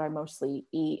chicken. That's what I mostly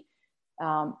eat.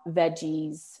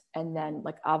 Veggies, and then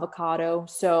like avocado.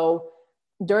 So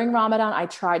during Ramadan, I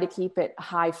try to keep it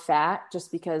high fat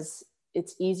just because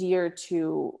it's easier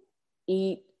to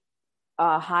eat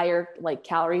higher like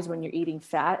calories when you're eating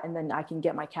fat, and then I can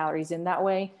get my calories in that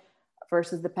way.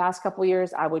 Versus the past couple of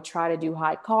years, I would try to do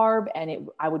high carb, and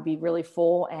I would be really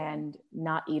full and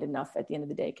not eat enough at the end of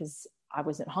the day because I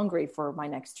wasn't hungry for my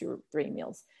next 2 or 3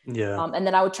 meals. Yeah. And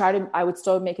then I would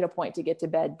still make it a point to get to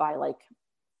bed by like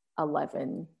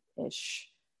 11-ish,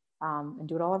 and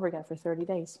do it all over again for 30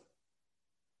 days.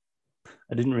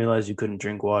 I didn't realize you couldn't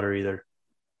drink water either.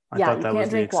 I thought that was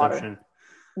the exception. Water.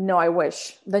 No, I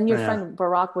wish. Then your friend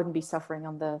Barack wouldn't be suffering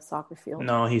on the soccer field.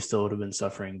 No, he still would have been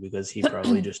suffering because he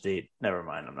probably just ate. Never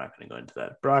mind. I'm not going to go into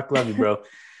that. Barack, love you, bro.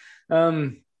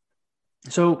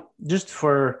 So just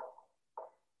for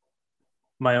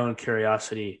my own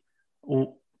curiosity,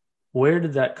 where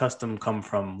did that custom come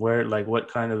from?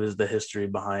 What kind of is the history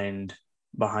behind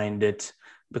it?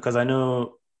 Because I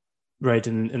know, right,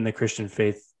 in the Christian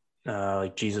faith,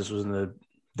 like Jesus was in the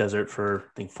desert for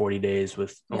I think 40 days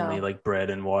with only like bread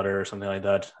and water or something like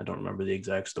that. I don't remember the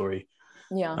exact story.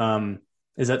 Yeah.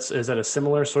 Is that a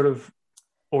similar sort of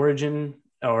origin,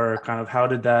 or kind of how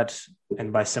did that,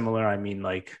 and by similar I mean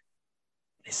like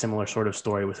a similar sort of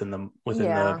story within the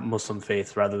Yeah. Muslim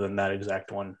faith rather than that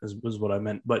exact one is what I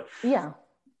meant. But Yeah.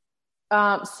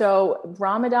 So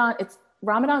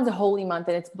Ramadan's a holy month,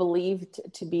 and it's believed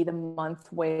to be the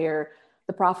month where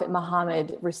the Prophet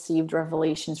Muhammad received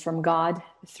revelations from God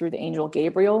through the angel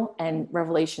Gabriel, and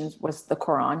revelations was the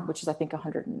Quran, which is I think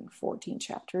 114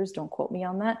 chapters. Don't quote me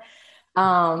on that.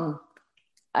 Um,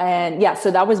 and yeah, so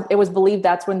it was believed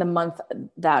that's when the month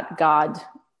that God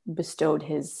bestowed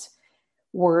his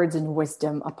words and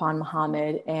wisdom upon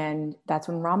Muhammad, and that's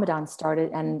when Ramadan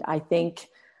started. And I think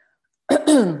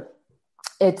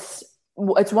it's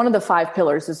it's one of the five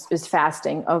pillars is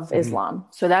fasting of Islam.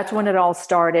 So that's when it all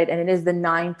started, and it is the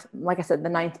ninth, like I said, the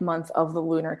ninth month of the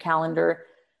lunar calendar.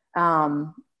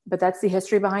 But that's the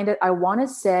history behind it. I want to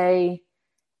say,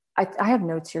 I have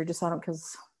notes here just on it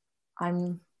because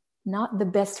I'm not the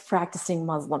best practicing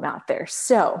Muslim out there.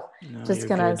 So no, just you're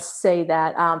gonna good. say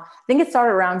that I think it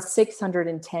started around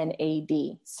 610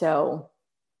 AD. So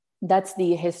that's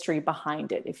the history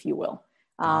behind it, if you will.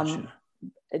 Gotcha.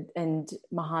 And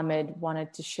Muhammad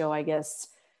wanted to show, I guess,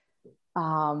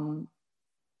 um,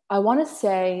 I want to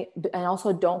say, and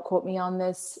also don't quote me on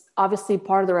this, obviously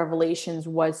part of the revelations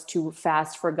was to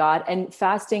fast for God. And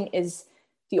fasting is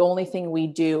the only thing we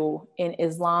do in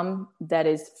Islam that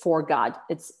is for God.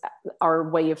 It's our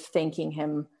way of thanking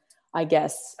him, I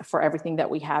guess, for everything that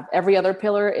we have. Every other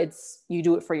pillar, it's you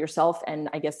do it for yourself and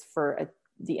I guess for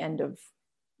the end of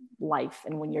life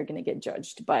and when you're going to get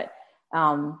judged. But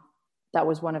that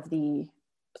was one of the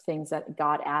things that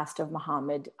God asked of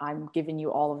Muhammad. I'm giving you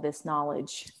all of this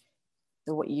knowledge.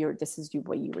 This is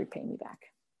what you repay me back.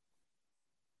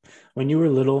 When you were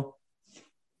little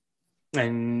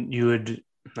and you would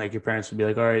like your parents would be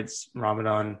like, all right, it's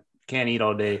Ramadan, can't eat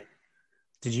all day.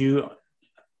 Did you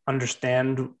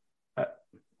understand?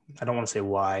 I don't want to say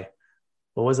why,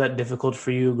 but was that difficult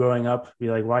for you growing up? Be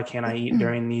like, why can't I eat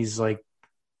during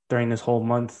during this whole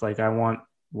month? Like I want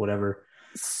whatever.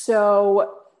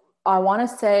 So I want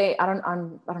to say, I don't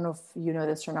know if you know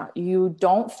this or not. You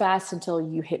don't fast until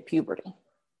you hit puberty.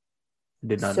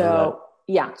 Did not know that. So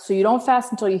yeah, so you don't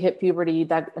fast until you hit puberty.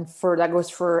 That goes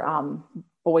for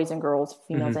boys and girls,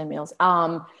 females and males.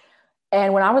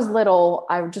 And when I was little,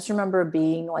 I just remember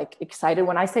being like excited.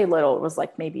 When I say little, it was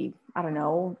like maybe, I don't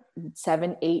know,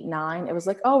 7, 8, 9. It was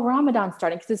like, oh, Ramadan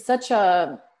starting, because it's such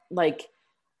a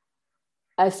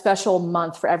special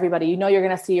month for everybody. You know, you're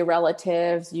going to see your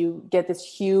relatives. You get this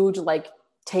huge like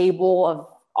table of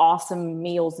awesome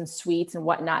meals and sweets and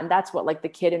whatnot. And that's what like the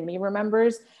kid in me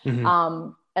remembers.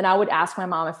 And I would ask my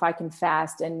mom if I can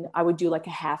fast, and I would do like a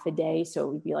half a day. So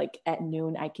it would be like at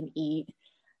noon I can eat.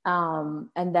 And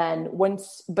then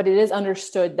but it is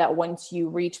understood that once you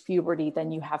reach puberty,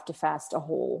 then you have to fast the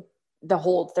whole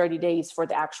 30 days for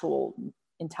the actual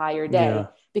entire day, Yeah.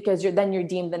 because then you're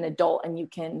deemed an adult and you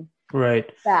can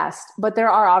Right. fast. But there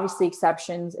are obviously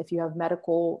exceptions if you have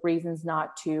medical reasons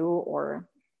not to, or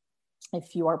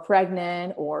if you are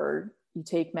pregnant or you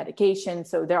take medication.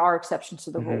 So there are exceptions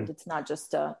to the rule. It's not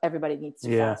just everybody needs to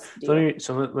Yeah. fast So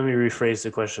deal. let me rephrase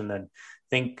the question then.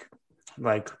 Think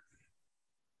like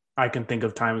I can think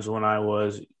of times when I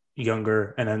was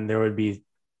younger and then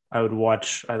I would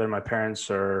watch either my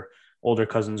parents or older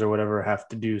cousins or whatever have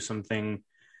to do something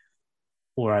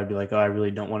where I'd be like, oh, I really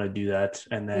don't want to do that.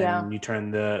 And Yeah. then you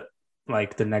turn the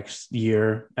next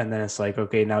year and then it's like,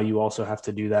 okay, now you also have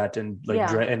to do that and like Yeah.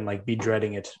 dread and like be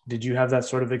dreading it. Did you have that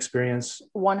sort of experience?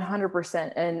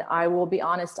 100%. And I will be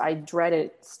honest, I dread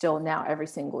it still now every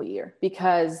single year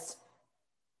because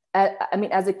I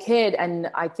mean, as a kid,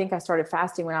 and I think I started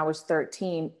fasting when I was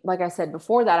 13. Like I said,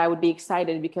 before that, I would be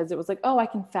excited because it was like, oh, I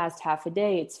can fast half a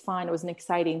day. It's fine. It was an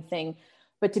exciting thing.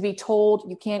 But to be told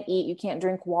you can't eat, you can't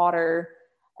drink water,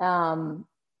 um,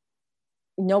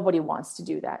 nobody wants to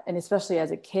do that. And especially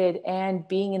as a kid, and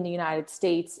being in the United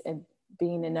States and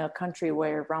being in a country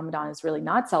where Ramadan is really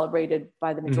not celebrated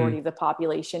by the majority of the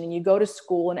population, and you go to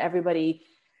school and everybody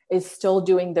is still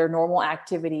doing their normal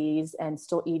activities and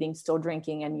still eating, still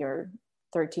drinking, and you're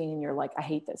 13 and you're like, I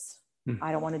hate this.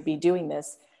 I don't want to be doing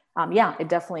this. Yeah, it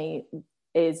definitely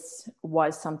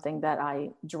was something that I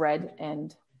dread,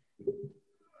 and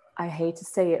I hate to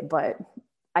say it, but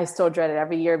I still dread it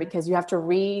every year because you have to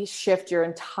reshift your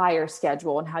entire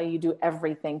schedule and how you do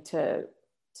everything to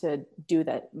do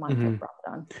that month of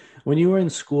Ramadan. When you were in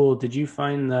school, did you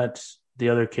find that the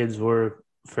other kids were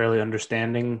fairly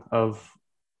understanding of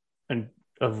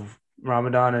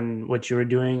Ramadan and what you were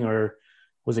doing, or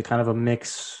was it kind of a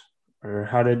mix? Or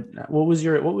what was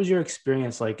your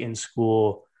experience like in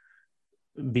school?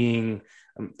 Being,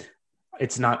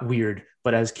 it's not weird,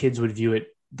 but as kids would view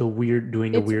it,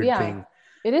 doing the It's weird yeah, thing.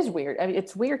 It is weird. I mean,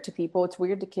 it's weird to people. It's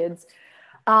weird to kids.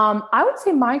 I would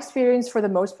say my experience for the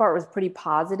most part was pretty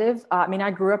positive. I mean,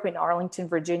 I grew up in Arlington,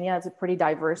 Virginia. It's a pretty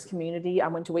diverse community. I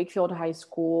went to Wakefield High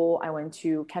School. I went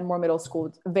to Kenmore Middle School.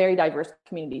 It's a very diverse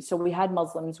community. So we had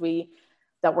Muslims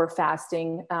that were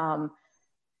fasting.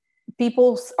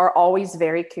 People are always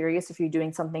very curious if you're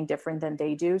doing something different than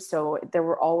they do. So there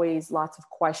were always lots of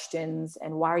questions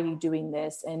and why are you doing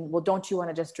this? And well, don't you want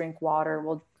to just drink water?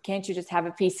 Well, can't you just have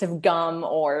a piece of gum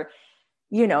or,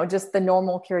 just the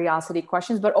normal curiosity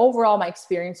questions. But overall, my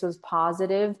experience was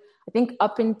positive. I think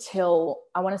up until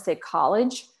I want to say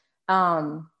college.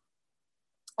 And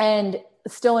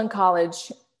still in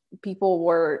college, people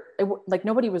were like,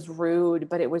 nobody was rude,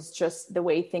 but it was just the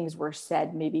way things were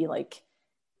said, maybe like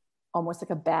almost like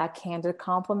a backhanded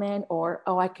compliment or,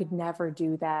 oh, I could never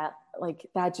do that. Like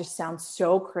that just sounds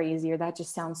so crazy or that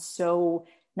just sounds so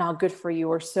not good for you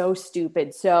or so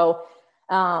stupid. So,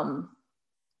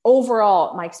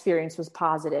 overall, my experience was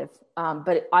positive.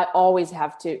 But I always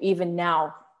have to, even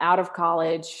now out of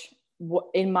college,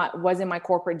 in my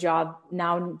corporate job,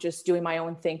 now just doing my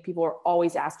own thing. People are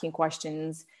always asking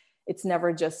questions. It's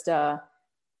never just, oh,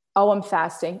 I'm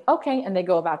fasting. Okay. And they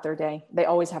go about their day. They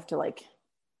always have to like,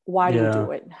 why do you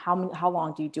do it? How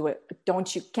long do you do it?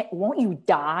 Won't you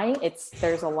die?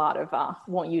 There's a lot of,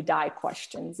 won't you die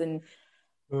questions. And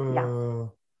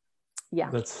yeah.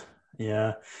 That's,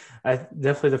 yeah. I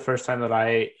definitely the first time that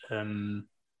I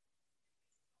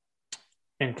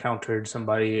encountered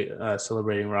somebody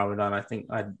celebrating Ramadan, I think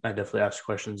I definitely asked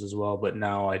questions as well. But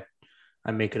now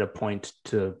I make it a point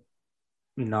to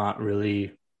not really,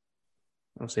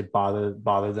 I don't say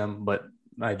bother them, but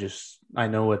I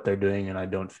know what they're doing and I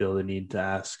don't feel the need to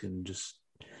ask and just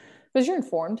because you're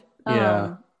informed.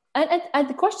 Yeah. And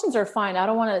the questions are fine. I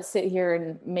don't want to sit here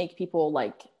and make people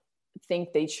like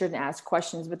think they shouldn't ask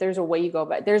questions, but there's a way you go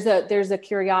about it. There's a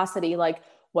curiosity, like,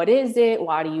 what is it?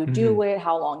 Why do you do it?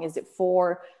 How long is it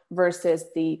for? Versus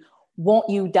the, won't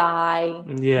you die?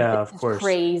 Yeah, This of is course.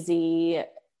 crazy.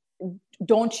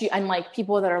 Don't you? And like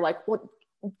people that are like, what?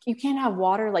 You can't have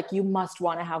water. Like you must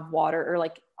want to have water, or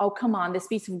like, oh, come on, this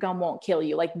piece of gum won't kill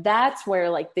you. Like that's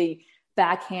where like the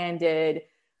backhanded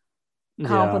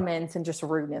compliments and just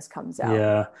rudeness comes out.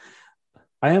 Yeah.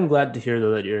 I am glad to hear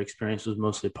though that your experience was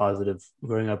mostly positive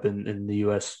growing up in the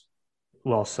US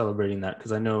while celebrating that,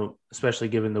 because I know, especially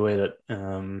given the way that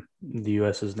the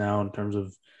US is now in terms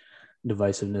of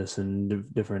divisiveness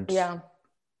and different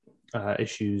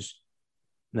issues,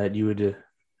 that you would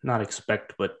not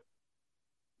expect, but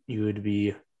you would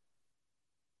be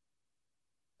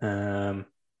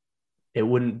it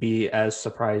wouldn't be as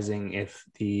surprising if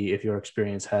your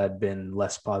experience had been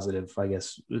less positive, I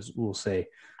guess we'll say.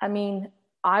 I mean,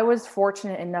 I was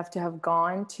fortunate enough to have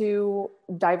gone to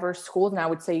diverse schools, and I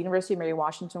would say University of Mary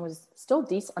Washington was still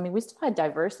decent. I mean, we still had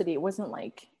diversity. It wasn't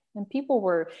like, and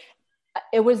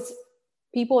it was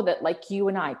people that like you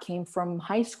and I came from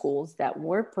high schools that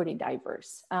were pretty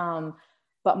diverse.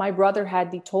 But my brother had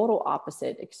the total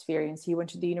opposite experience. He went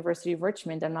to the University of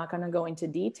Richmond. I'm not going to go into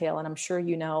detail, and I'm sure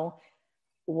you know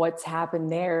what's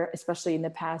happened there, especially in the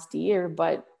past year,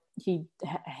 but he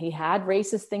had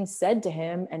racist things said to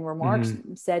him and remarks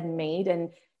said and made, and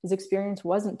his experience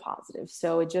wasn't positive.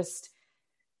 So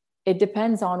it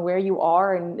depends on where you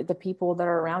are and the people that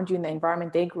are around you and the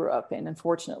environment they grew up in,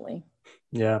 unfortunately.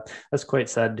 Yeah, that's quite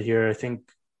sad to hear. I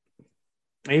think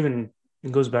even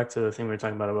it goes back to the thing we were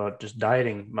talking about just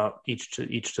dieting, about each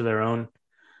to their own.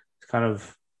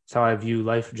 It's how I view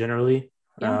life generally.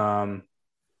 Yeah.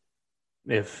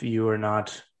 If you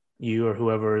or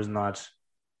whoever is not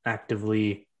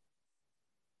actively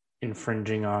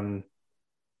infringing on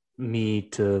me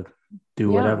to do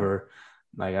whatever,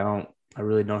 like I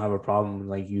really don't have a problem.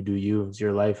 Like, you do you, it's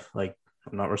your life. Like,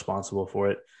 I'm not responsible for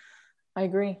it. I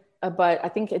agree. But I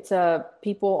think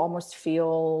people almost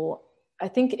feel, I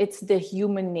think it's the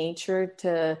human nature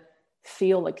to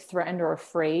feel like threatened or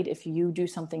afraid if you do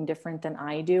something different than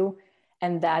I do.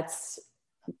 And that's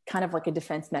kind of like a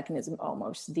defense mechanism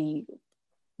almost. The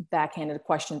backhanded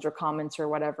questions or comments or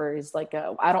whatever is like,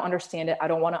 I don't understand it. I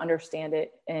don't want to understand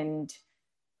it. And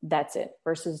that's it,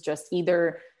 versus just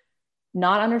either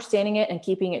not understanding it and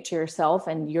keeping it to yourself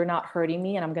and you're not hurting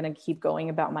me and I'm going to keep going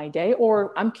about my day,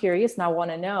 or I'm curious and I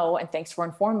want to know and thanks for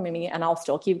informing me and I'll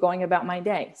still keep going about my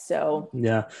day. So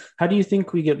yeah. How do you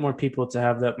think we get more people to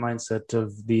have that mindset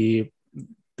of the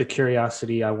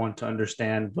curiosity? I want to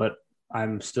understand, but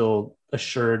I'm still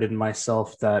assured in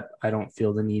myself that I don't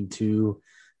feel the need to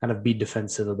kind of be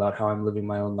defensive about how I'm living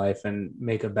my own life and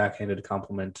make a backhanded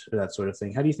compliment or that sort of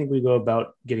thing. How do you think we go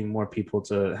about getting more people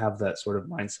to have that sort of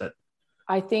mindset?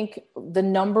 I think the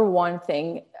number one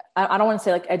thing, I don't want to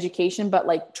say like education, but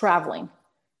like traveling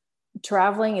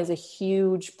is a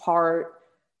huge part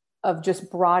of just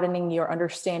broadening your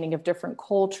understanding of different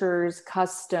cultures,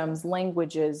 customs,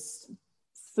 languages,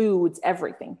 foods,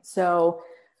 everything. So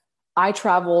I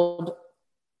traveled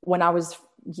when I was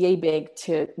yay big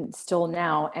to still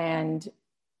now. And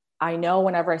I know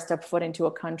whenever I step foot into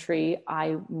a country,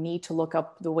 I need to look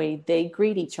up the way they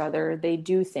greet each other, they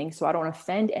do things, so I don't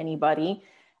offend anybody.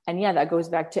 And yeah, that goes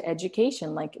back to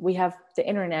education. Like we have the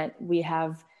internet, we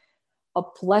have a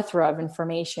plethora of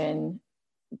information,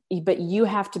 but you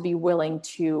have to be willing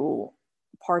to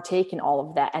partake in all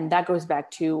of that. And that goes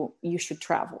back to you should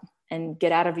travel and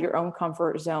get out of your own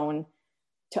comfort zone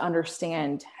to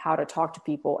understand how to talk to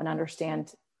people and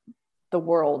understand the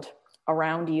world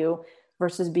around you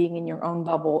versus being in your own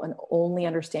bubble and only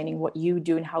understanding what you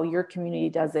do and how your community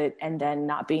does it and then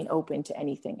not being open to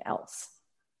anything else.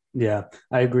 Yeah,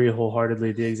 I agree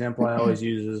wholeheartedly. The example I always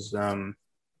use is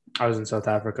I was in South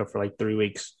Africa for like 3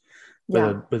 weeks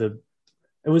Yeah. with a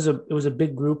it was a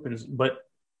big group, and but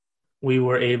we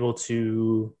were able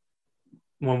to,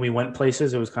 when we went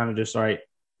places, it was kind of just, all right,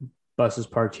 buses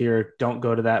parked here, don't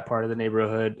go to that part of the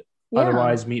neighborhood, Yeah.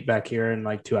 otherwise meet back here in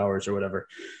like 2 hours or whatever.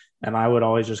 And I would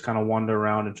always just kind of wander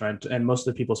around and try to, and most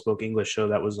of the people spoke English, so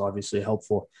that was obviously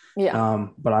helpful. Yeah.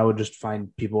 But I would just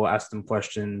find people, ask them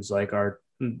questions, like our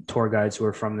tour guides who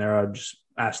are from there. I'd just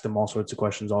ask them all sorts of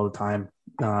questions all the time.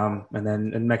 And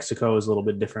then in Mexico is a little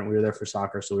bit different. We were there for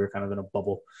soccer, so we were kind of in a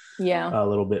bubble Yeah. a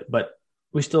little bit, but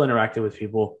we still interacted with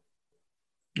people.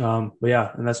 But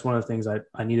yeah, and that's one of the things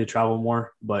I need to travel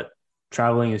more, but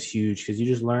traveling is huge because you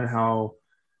just learn how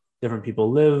different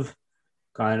people live,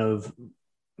 kind of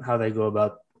how they go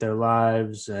about their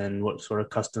lives and what sort of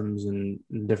customs and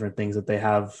different things that they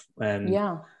have. And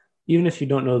Yeah. even if you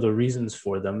don't know the reasons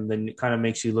for them, then it kind of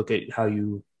makes you look at how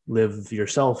you live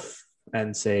yourself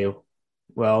and say,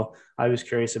 well, I was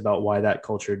curious about why that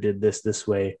culture did this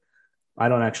way. I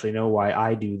don't actually know why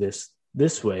I do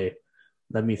this way.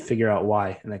 Let me figure out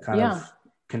why. And that kind Yeah. of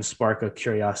can spark a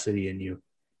curiosity in you.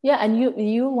 Yeah, and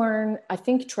you learn, I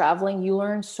think traveling, you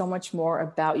learn so much more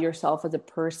about yourself as a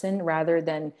person rather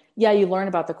than, yeah, you learn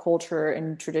about the culture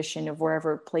and tradition of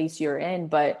wherever place you're in,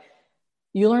 but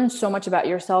you learn so much about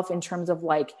yourself in terms of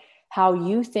like how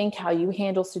you think, how you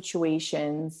handle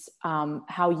situations,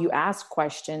 how you ask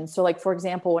questions. So like, for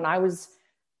example, when I was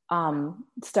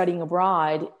studying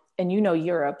abroad, and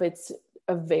Europe, it's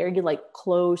a very like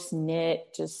close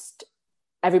knit, just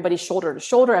everybody's shoulder to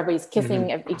shoulder, everybody's kissing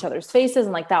Mm-hmm. each other's faces,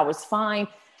 and like that was fine.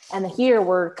 And here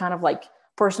we're kind of like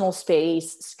personal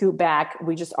space, scoot back.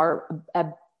 We just are a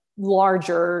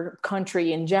larger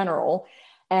country in general.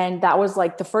 And that was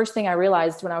like the first thing I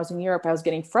realized when I was in Europe. I was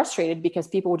getting frustrated because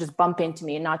people would just bump into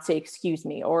me and not say excuse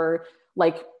me, or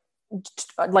like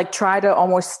try to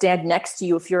almost stand next to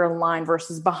you if you're in line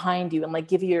versus behind you and like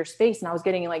give you your space. And I was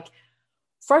getting like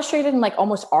frustrated and like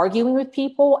almost arguing with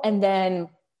people. And then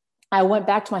I went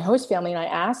back to my host family and I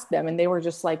asked them, and they were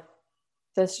just like,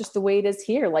 that's just the way it is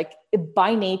here. Like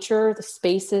by nature, the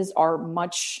spaces are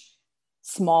much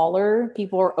smaller.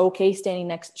 People are okay standing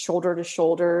next shoulder to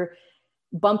shoulder.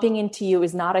 Bumping into you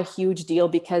is not a huge deal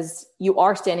because you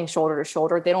are standing shoulder to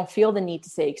shoulder. They don't feel the need to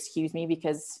say, excuse me,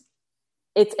 because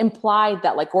it's implied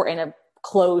that like we're in a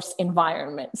close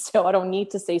environment. So I don't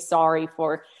need to say sorry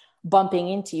for bumping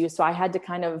into you. So I had to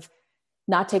kind of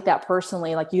not take that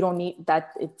personally. Like you don't need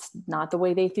that. It's not the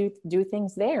way they do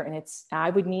things there. And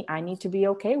I need to be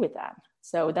okay with that.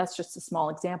 So that's just a small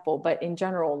example, but in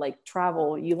general, like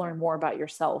travel, you learn more about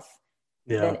yourself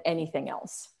Yeah. than anything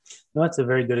else. No, that's a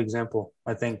very good example,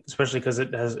 I think, especially because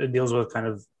it deals with kind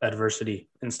of adversity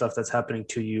and stuff that's happening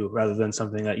to you rather than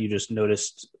something that you just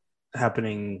noticed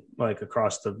happening like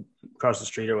across the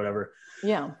street or whatever.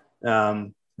 Yeah.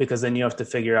 Because then you have to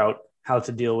figure out how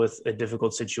to deal with a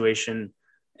difficult situation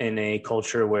in a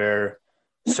culture where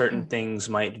certain things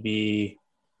might be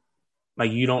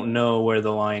like you don't know where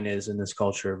the line is in this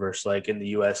culture versus like in the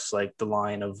US, like the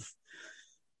line of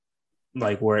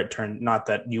like where it turned, not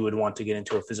that you would want to get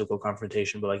into a physical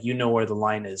confrontation, but like where the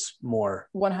line is more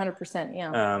 100%.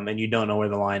 Yeah. and you don't know where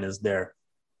the line is there.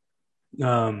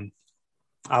 I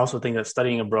also think that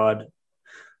studying abroad,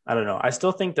 I don't know, I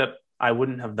still think that I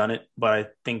wouldn't have done it, but I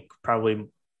think probably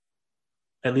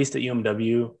at least at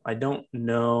UMW, I don't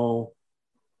know,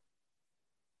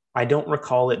 I don't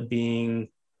recall it being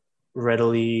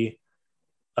readily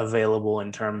available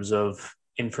in terms of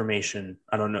information.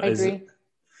 I don't know. I agree.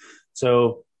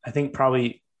 So I think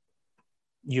probably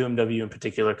UMW in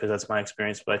particular, because that's my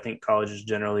experience, but I think colleges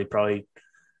generally probably,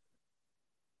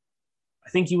 I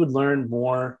think you would learn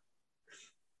more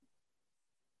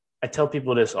I tell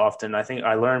people this often. I think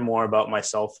I learn more about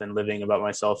myself and living about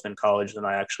myself in college than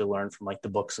I actually learned from like the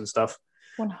books and stuff.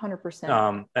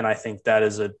 100%. And I think that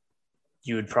is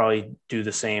you would probably do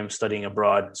the same studying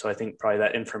abroad. So I think probably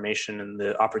that information and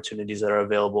the opportunities that are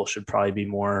available should probably be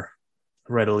more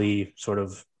readily sort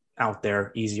of out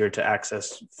there, easier to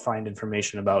access, find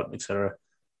information about, etc.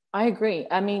 I agree.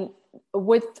 I mean,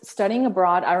 with studying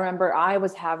abroad, I remember I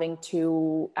was having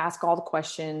to ask all the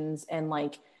questions and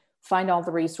like find all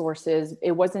the resources.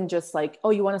 It wasn't just like, oh,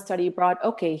 you want to study abroad?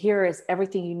 Okay, here is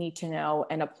everything you need to know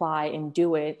and apply and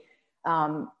do it.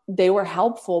 They were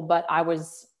helpful, but I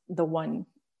was the one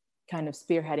kind of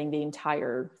spearheading the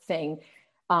entire thing.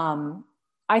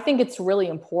 I think it's really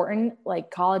important.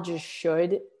 Like colleges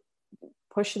should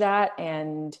push that,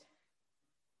 and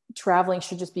traveling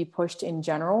should just be pushed in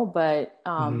general. But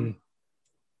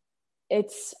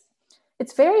it's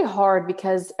very hard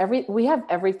because we have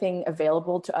everything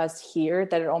available to us here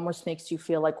that it almost makes you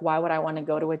feel like, why would I want to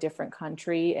go to a different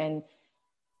country? And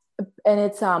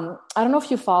it's I don't know if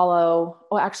you follow.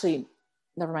 Oh, actually,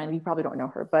 never mind. You probably don't know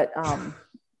her, but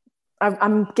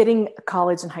I'm getting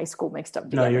college and high school mixed up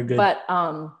together. No, you're good. But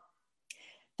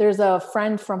there's a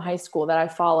friend from high school that I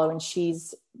follow, and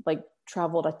she's like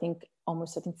traveled, I think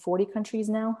 40 countries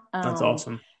now. That's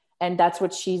awesome. And that's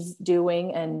what she's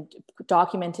doing and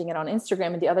documenting it on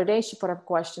Instagram. And the other day she put up a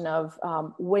question of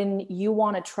when you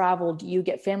want to travel, do you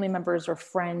get family members or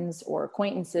friends or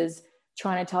acquaintances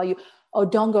trying to tell you, oh,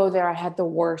 don't go there, I had the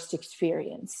worst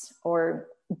experience, or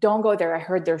don't go there, I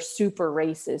heard they're super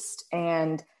racist.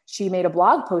 And she made a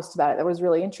blog post about it that was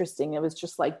really interesting. It was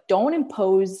just like, don't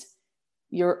impose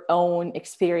your own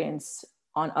experience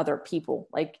on other people.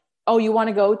 Like, oh, you want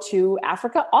to go to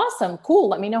Africa? Awesome. Cool.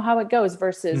 Let me know how it goes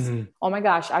versus, oh my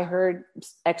gosh, I heard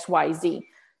XYZ.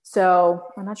 So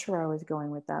I'm not sure where I was going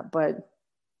with that, but.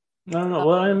 No.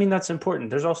 Well, I mean, that's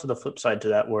important. There's also the flip side to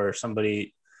that where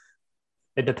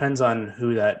it depends on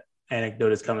who that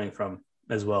anecdote is coming from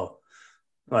as well.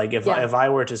 Like if I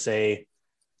were to say,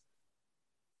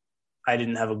 I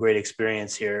didn't have a great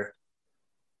experience here,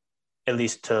 at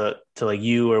least to like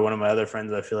you or one of my other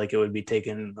friends, I feel like it would be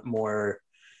taken more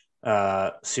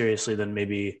seriously than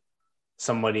maybe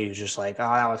somebody who's just like,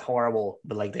 oh, that was horrible,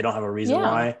 but like they don't have a reason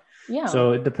why. Yeah.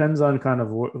 So it depends on kind of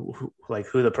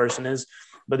who the person is.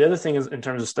 But the other thing is, in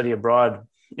terms of study abroad,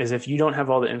 is if you don't have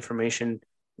all the information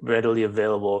readily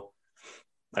available,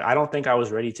 like I don't think I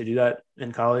was ready to do that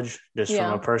in college, just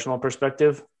from a personal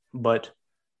perspective. But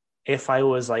if I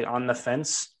was like on the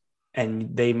fence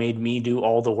and they made me do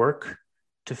all the work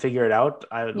to figure it out,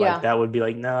 I would like that would be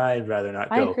like, no, I'd rather not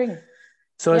go. I agree.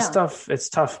 So it's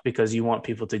tough because you want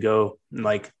people to go.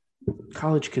 Like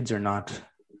college kids are not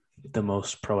the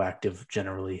most proactive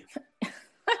generally.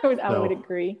 I would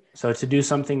agree. So to do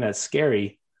something that's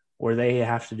scary where they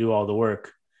have to do all the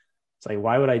work, it's like,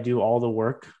 why would I do all the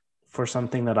work for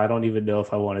something that I don't even know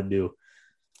if I want to do?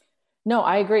 No,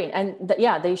 I agree. And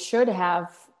they should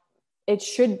have, it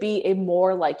should be a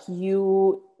more like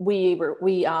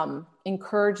we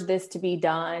encourage this to be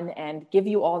done and give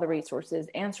you all the resources,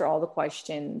 answer all the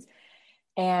questions,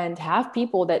 and have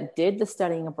people that did the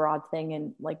studying abroad thing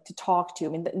and like to talk to. I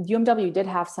mean, the UMW did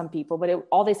have some people, but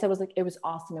all they said was like, it was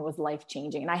awesome. It was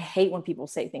life-changing. And I hate when people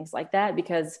say things like that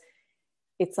because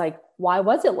it's like, why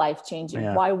was it life-changing?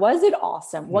 Yeah. Why was it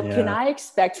awesome? What can I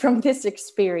expect from this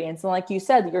experience? And like you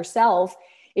said yourself,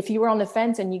 if you were on the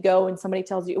fence and you go and somebody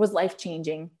tells you it was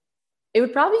life-changing, it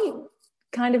would probably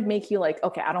kind of make you like,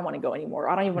 okay, I don't want to go anymore.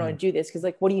 I don't even want to do this. Cause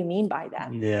like, what do you mean by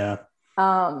that? Yeah.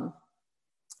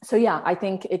 So yeah, I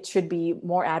think it should be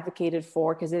more advocated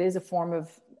for because it is a form of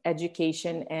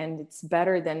education and it's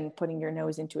better than putting your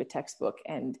nose into a textbook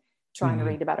and trying to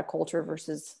read about a culture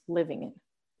versus living it.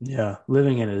 Yeah.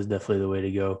 Living in it is definitely the way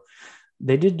to go.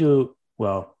 They did do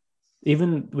well.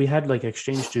 Even we had like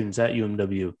exchange students at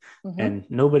UMW and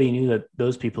nobody knew that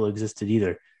those people existed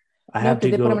either. I had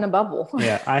to go, put them in a bubble.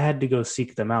 I had to go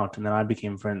seek them out, and then I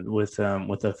became friends with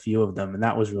a few of them, and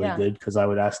that was really good because I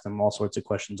would ask them all sorts of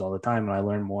questions all the time, and I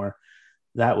learned more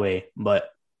that way. But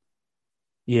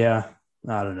I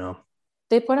don't know.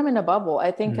 They put them in a bubble.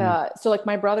 I think so. Like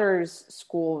my brother's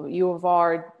school, U of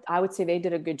R, I would say they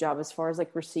did a good job as far as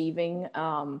like receiving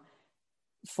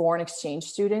foreign exchange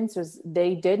students.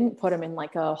 They didn't put them in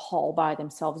like a hall by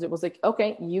themselves. It was like,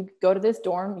 okay, you go to this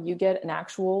dorm, you get an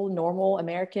actual normal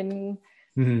American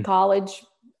college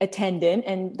attendant,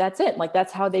 and that's it. Like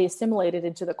that's how they assimilated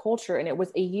into the culture. And it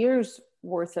was a year's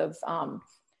worth of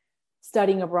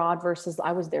studying abroad versus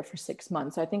I was there for 6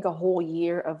 months. So I think a whole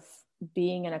year of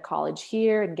being in a college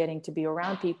here and getting to be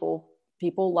around people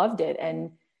loved it.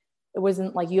 And it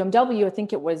wasn't like UMW. I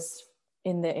think it was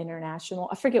in the international.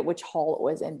 I forget which hall it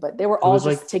was in, but they were all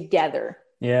just together.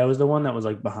 Yeah, it was the one that was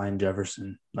like behind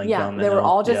Jefferson, like down the hill. They were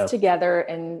all just yeah. together.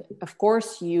 And of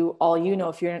course, if you're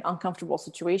in an uncomfortable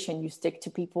situation, you stick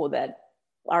to people that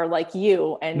are like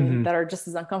you and that are just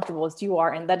as uncomfortable as you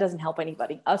are. And that doesn't help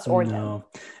anybody, us or them.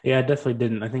 Yeah, I definitely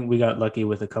didn't. I think we got lucky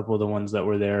with a couple of the ones that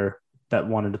were there that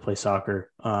wanted to play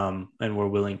soccer and were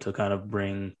willing to kind of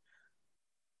bring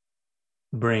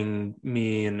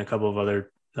me and a couple of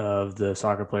other of the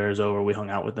soccer players over. We hung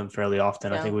out with them fairly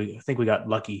often. Yeah. I think we got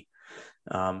lucky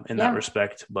in that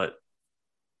respect. But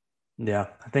yeah,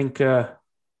 I think you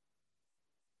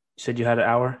said you had an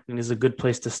hour. I think it's a good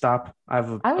place to stop. I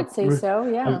would say so.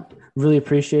 Yeah. I really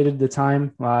appreciated the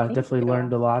time. Definitely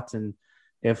learned a lot. And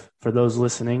if for those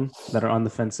listening that are on the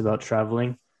fence about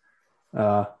traveling,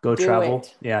 go travel.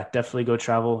 Yeah, definitely go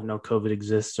travel. I know COVID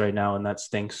exists right now and that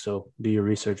stinks. So do your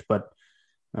research, but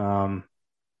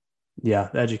yeah,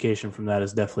 the education from that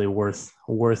is definitely worth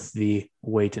the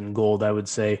weight in gold, I would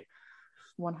say.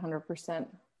 100%.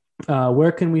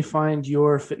 Where can we find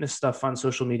your fitness stuff on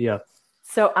social media?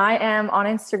 So I am on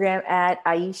Instagram at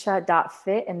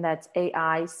Aisha.fit, and that's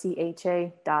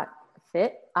AICHA.fit.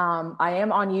 I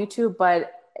am on YouTube,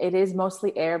 but it is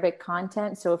mostly Arabic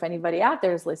content. So if anybody out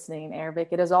there is listening in Arabic,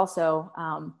 it is also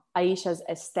Aisha's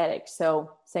Aesthetic.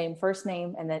 So same first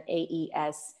name and then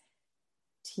AESTHETIC.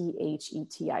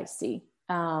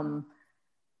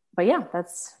 But yeah,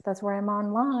 that's where I'm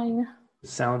online.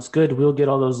 Sounds good. We'll get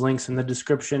all those links in the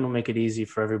description. We'll make it easy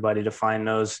for everybody to find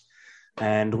those.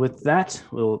 And with that,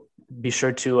 we'll be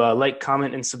sure to like,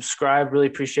 comment, and subscribe. Really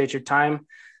appreciate your time.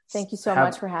 Thank you so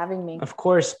much for having me. Of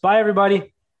course. Bye,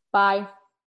 everybody. Bye.